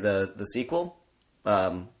the sequel,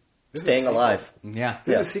 Staying Alive. Yeah.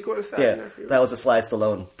 This is a sequel to Saturday Night Fever? That was a Sly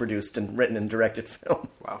Stallone produced and written and directed film.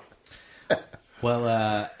 Wow.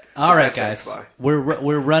 Well, all right, guys, Sly.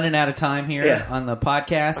 we're running out of time here on the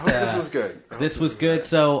podcast. I hope this was good. This was good.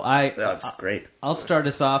 So That was great. I'll start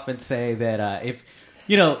us off and say that if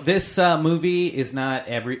this movie is not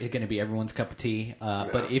going to be everyone's cup of tea,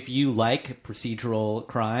 but if you like procedural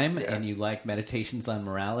crime and you like meditations on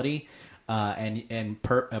morality and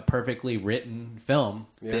a perfectly written film,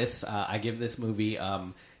 I give this movie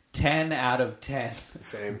 10 out of 10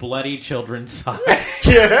 Same. bloody children's socks.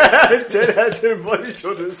 10 out of 10 bloody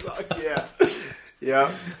children's socks. Yeah.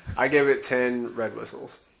 Yeah. I give it 10 red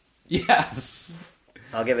whistles. Yes.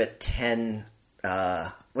 I'll give it 10...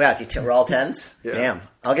 we're all 10s? Yeah. Damn.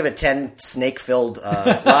 I'll give it 10 snake-filled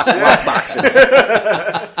lock boxes.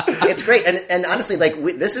 It's great. And honestly,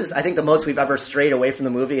 this is, I think, the most we've ever strayed away from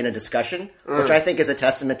the movie in a discussion, which I think is a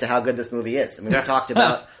testament to how good this movie is. I mean, we talked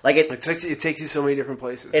about... It takes you so many different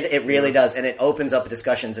places. It really does. And it opens up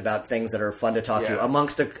discussions about things that are fun to talk to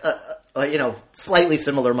amongst a slightly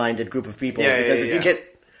similar-minded group of people. Because if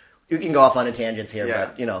you can go off on a tangents here,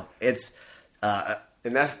 but, it's...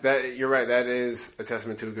 And that you're right. That is a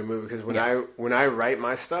testament to a good movie because when I write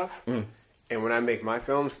my stuff and when I make my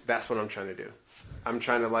films, that's what I'm trying to do. I'm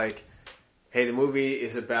trying to hey, the movie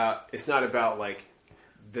is about. It's not about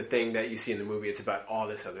the thing that you see in the movie. It's about all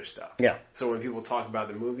this other stuff. Yeah. So when people talk about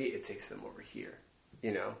the movie, it takes them over here.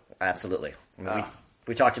 Absolutely.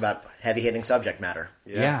 We talked about heavy hitting subject matter.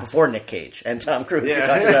 Yeah. Before Nick Cage and Tom Cruise, we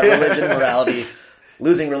talked about religion, morality,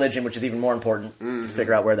 losing religion, which is even more important to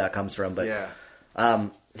figure out where that comes from. But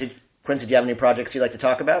Quincy, do you have any projects you'd like to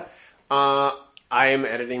talk about? I am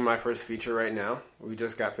editing my first feature right now. We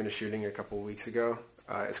just got finished shooting a couple of weeks ago.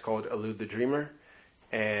 It's called Elude the Dreamer,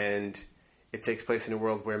 and it takes place in a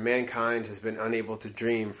world where mankind has been unable to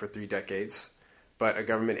dream for 3 decades, but a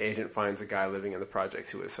government agent finds a guy living in the projects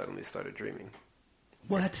who has suddenly started dreaming.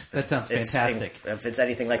 What? That sounds fantastic. If it's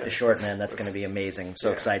anything like The Short Man, that's going to be amazing. I'm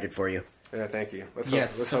so excited for you. Yeah, thank you. Let's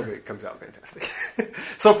hope it comes out fantastic.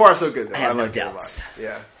 So far, so good, though. I have no like doubts. It a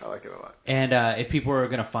lot. Yeah, I like it a lot. And if people are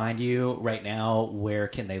going to find you right now, where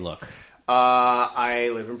can they look? I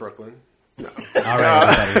live in Brooklyn. No. All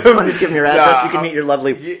right, everybody. Just give me your address. You can meet your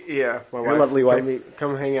lovely, my lovely wife.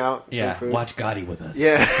 Come hang out. Yeah, food. watch Gotti with us.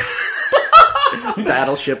 Yeah.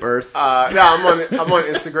 Battleship Earth. I'm on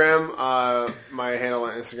Instagram. My handle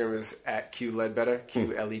on Instagram is @QLedbetter,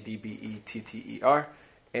 QLEDBETTER,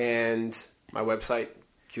 and my website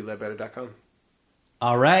QLedbetter.com.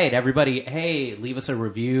 All right, everybody. Hey, leave us a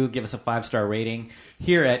review. Give us a 5-star rating.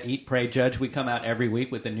 Here at Eat, Pray, Judge, we come out every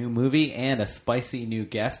week with a new movie and a spicy new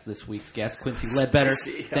guest. This week's guest, Quincy Ledbetter.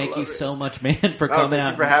 Thank you so much, man, for coming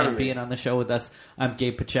out and being on the show with us. I'm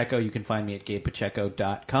Gabe Pacheco. You can find me at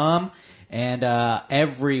GabePacheco.com. And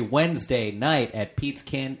every Wednesday night at Pete's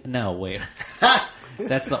No, wait.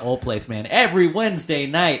 That's the old place, man. Every Wednesday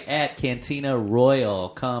night at Cantina Royal.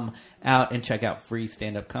 Come out and check out free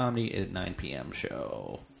stand-up comedy at 9 p.m.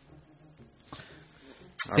 show.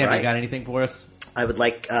 Sam, you got anything for us? I would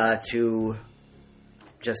like to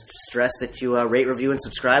just stress that you rate, review, and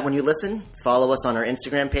subscribe when you listen. Follow us on our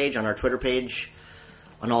Instagram page, on our Twitter page,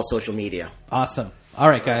 on all social media. Awesome. All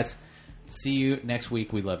right, guys. See you next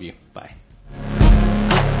week. We love you. Bye.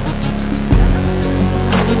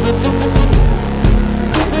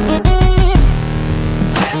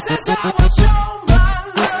 This is how I show my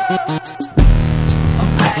love. I'm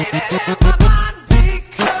painted in my mind.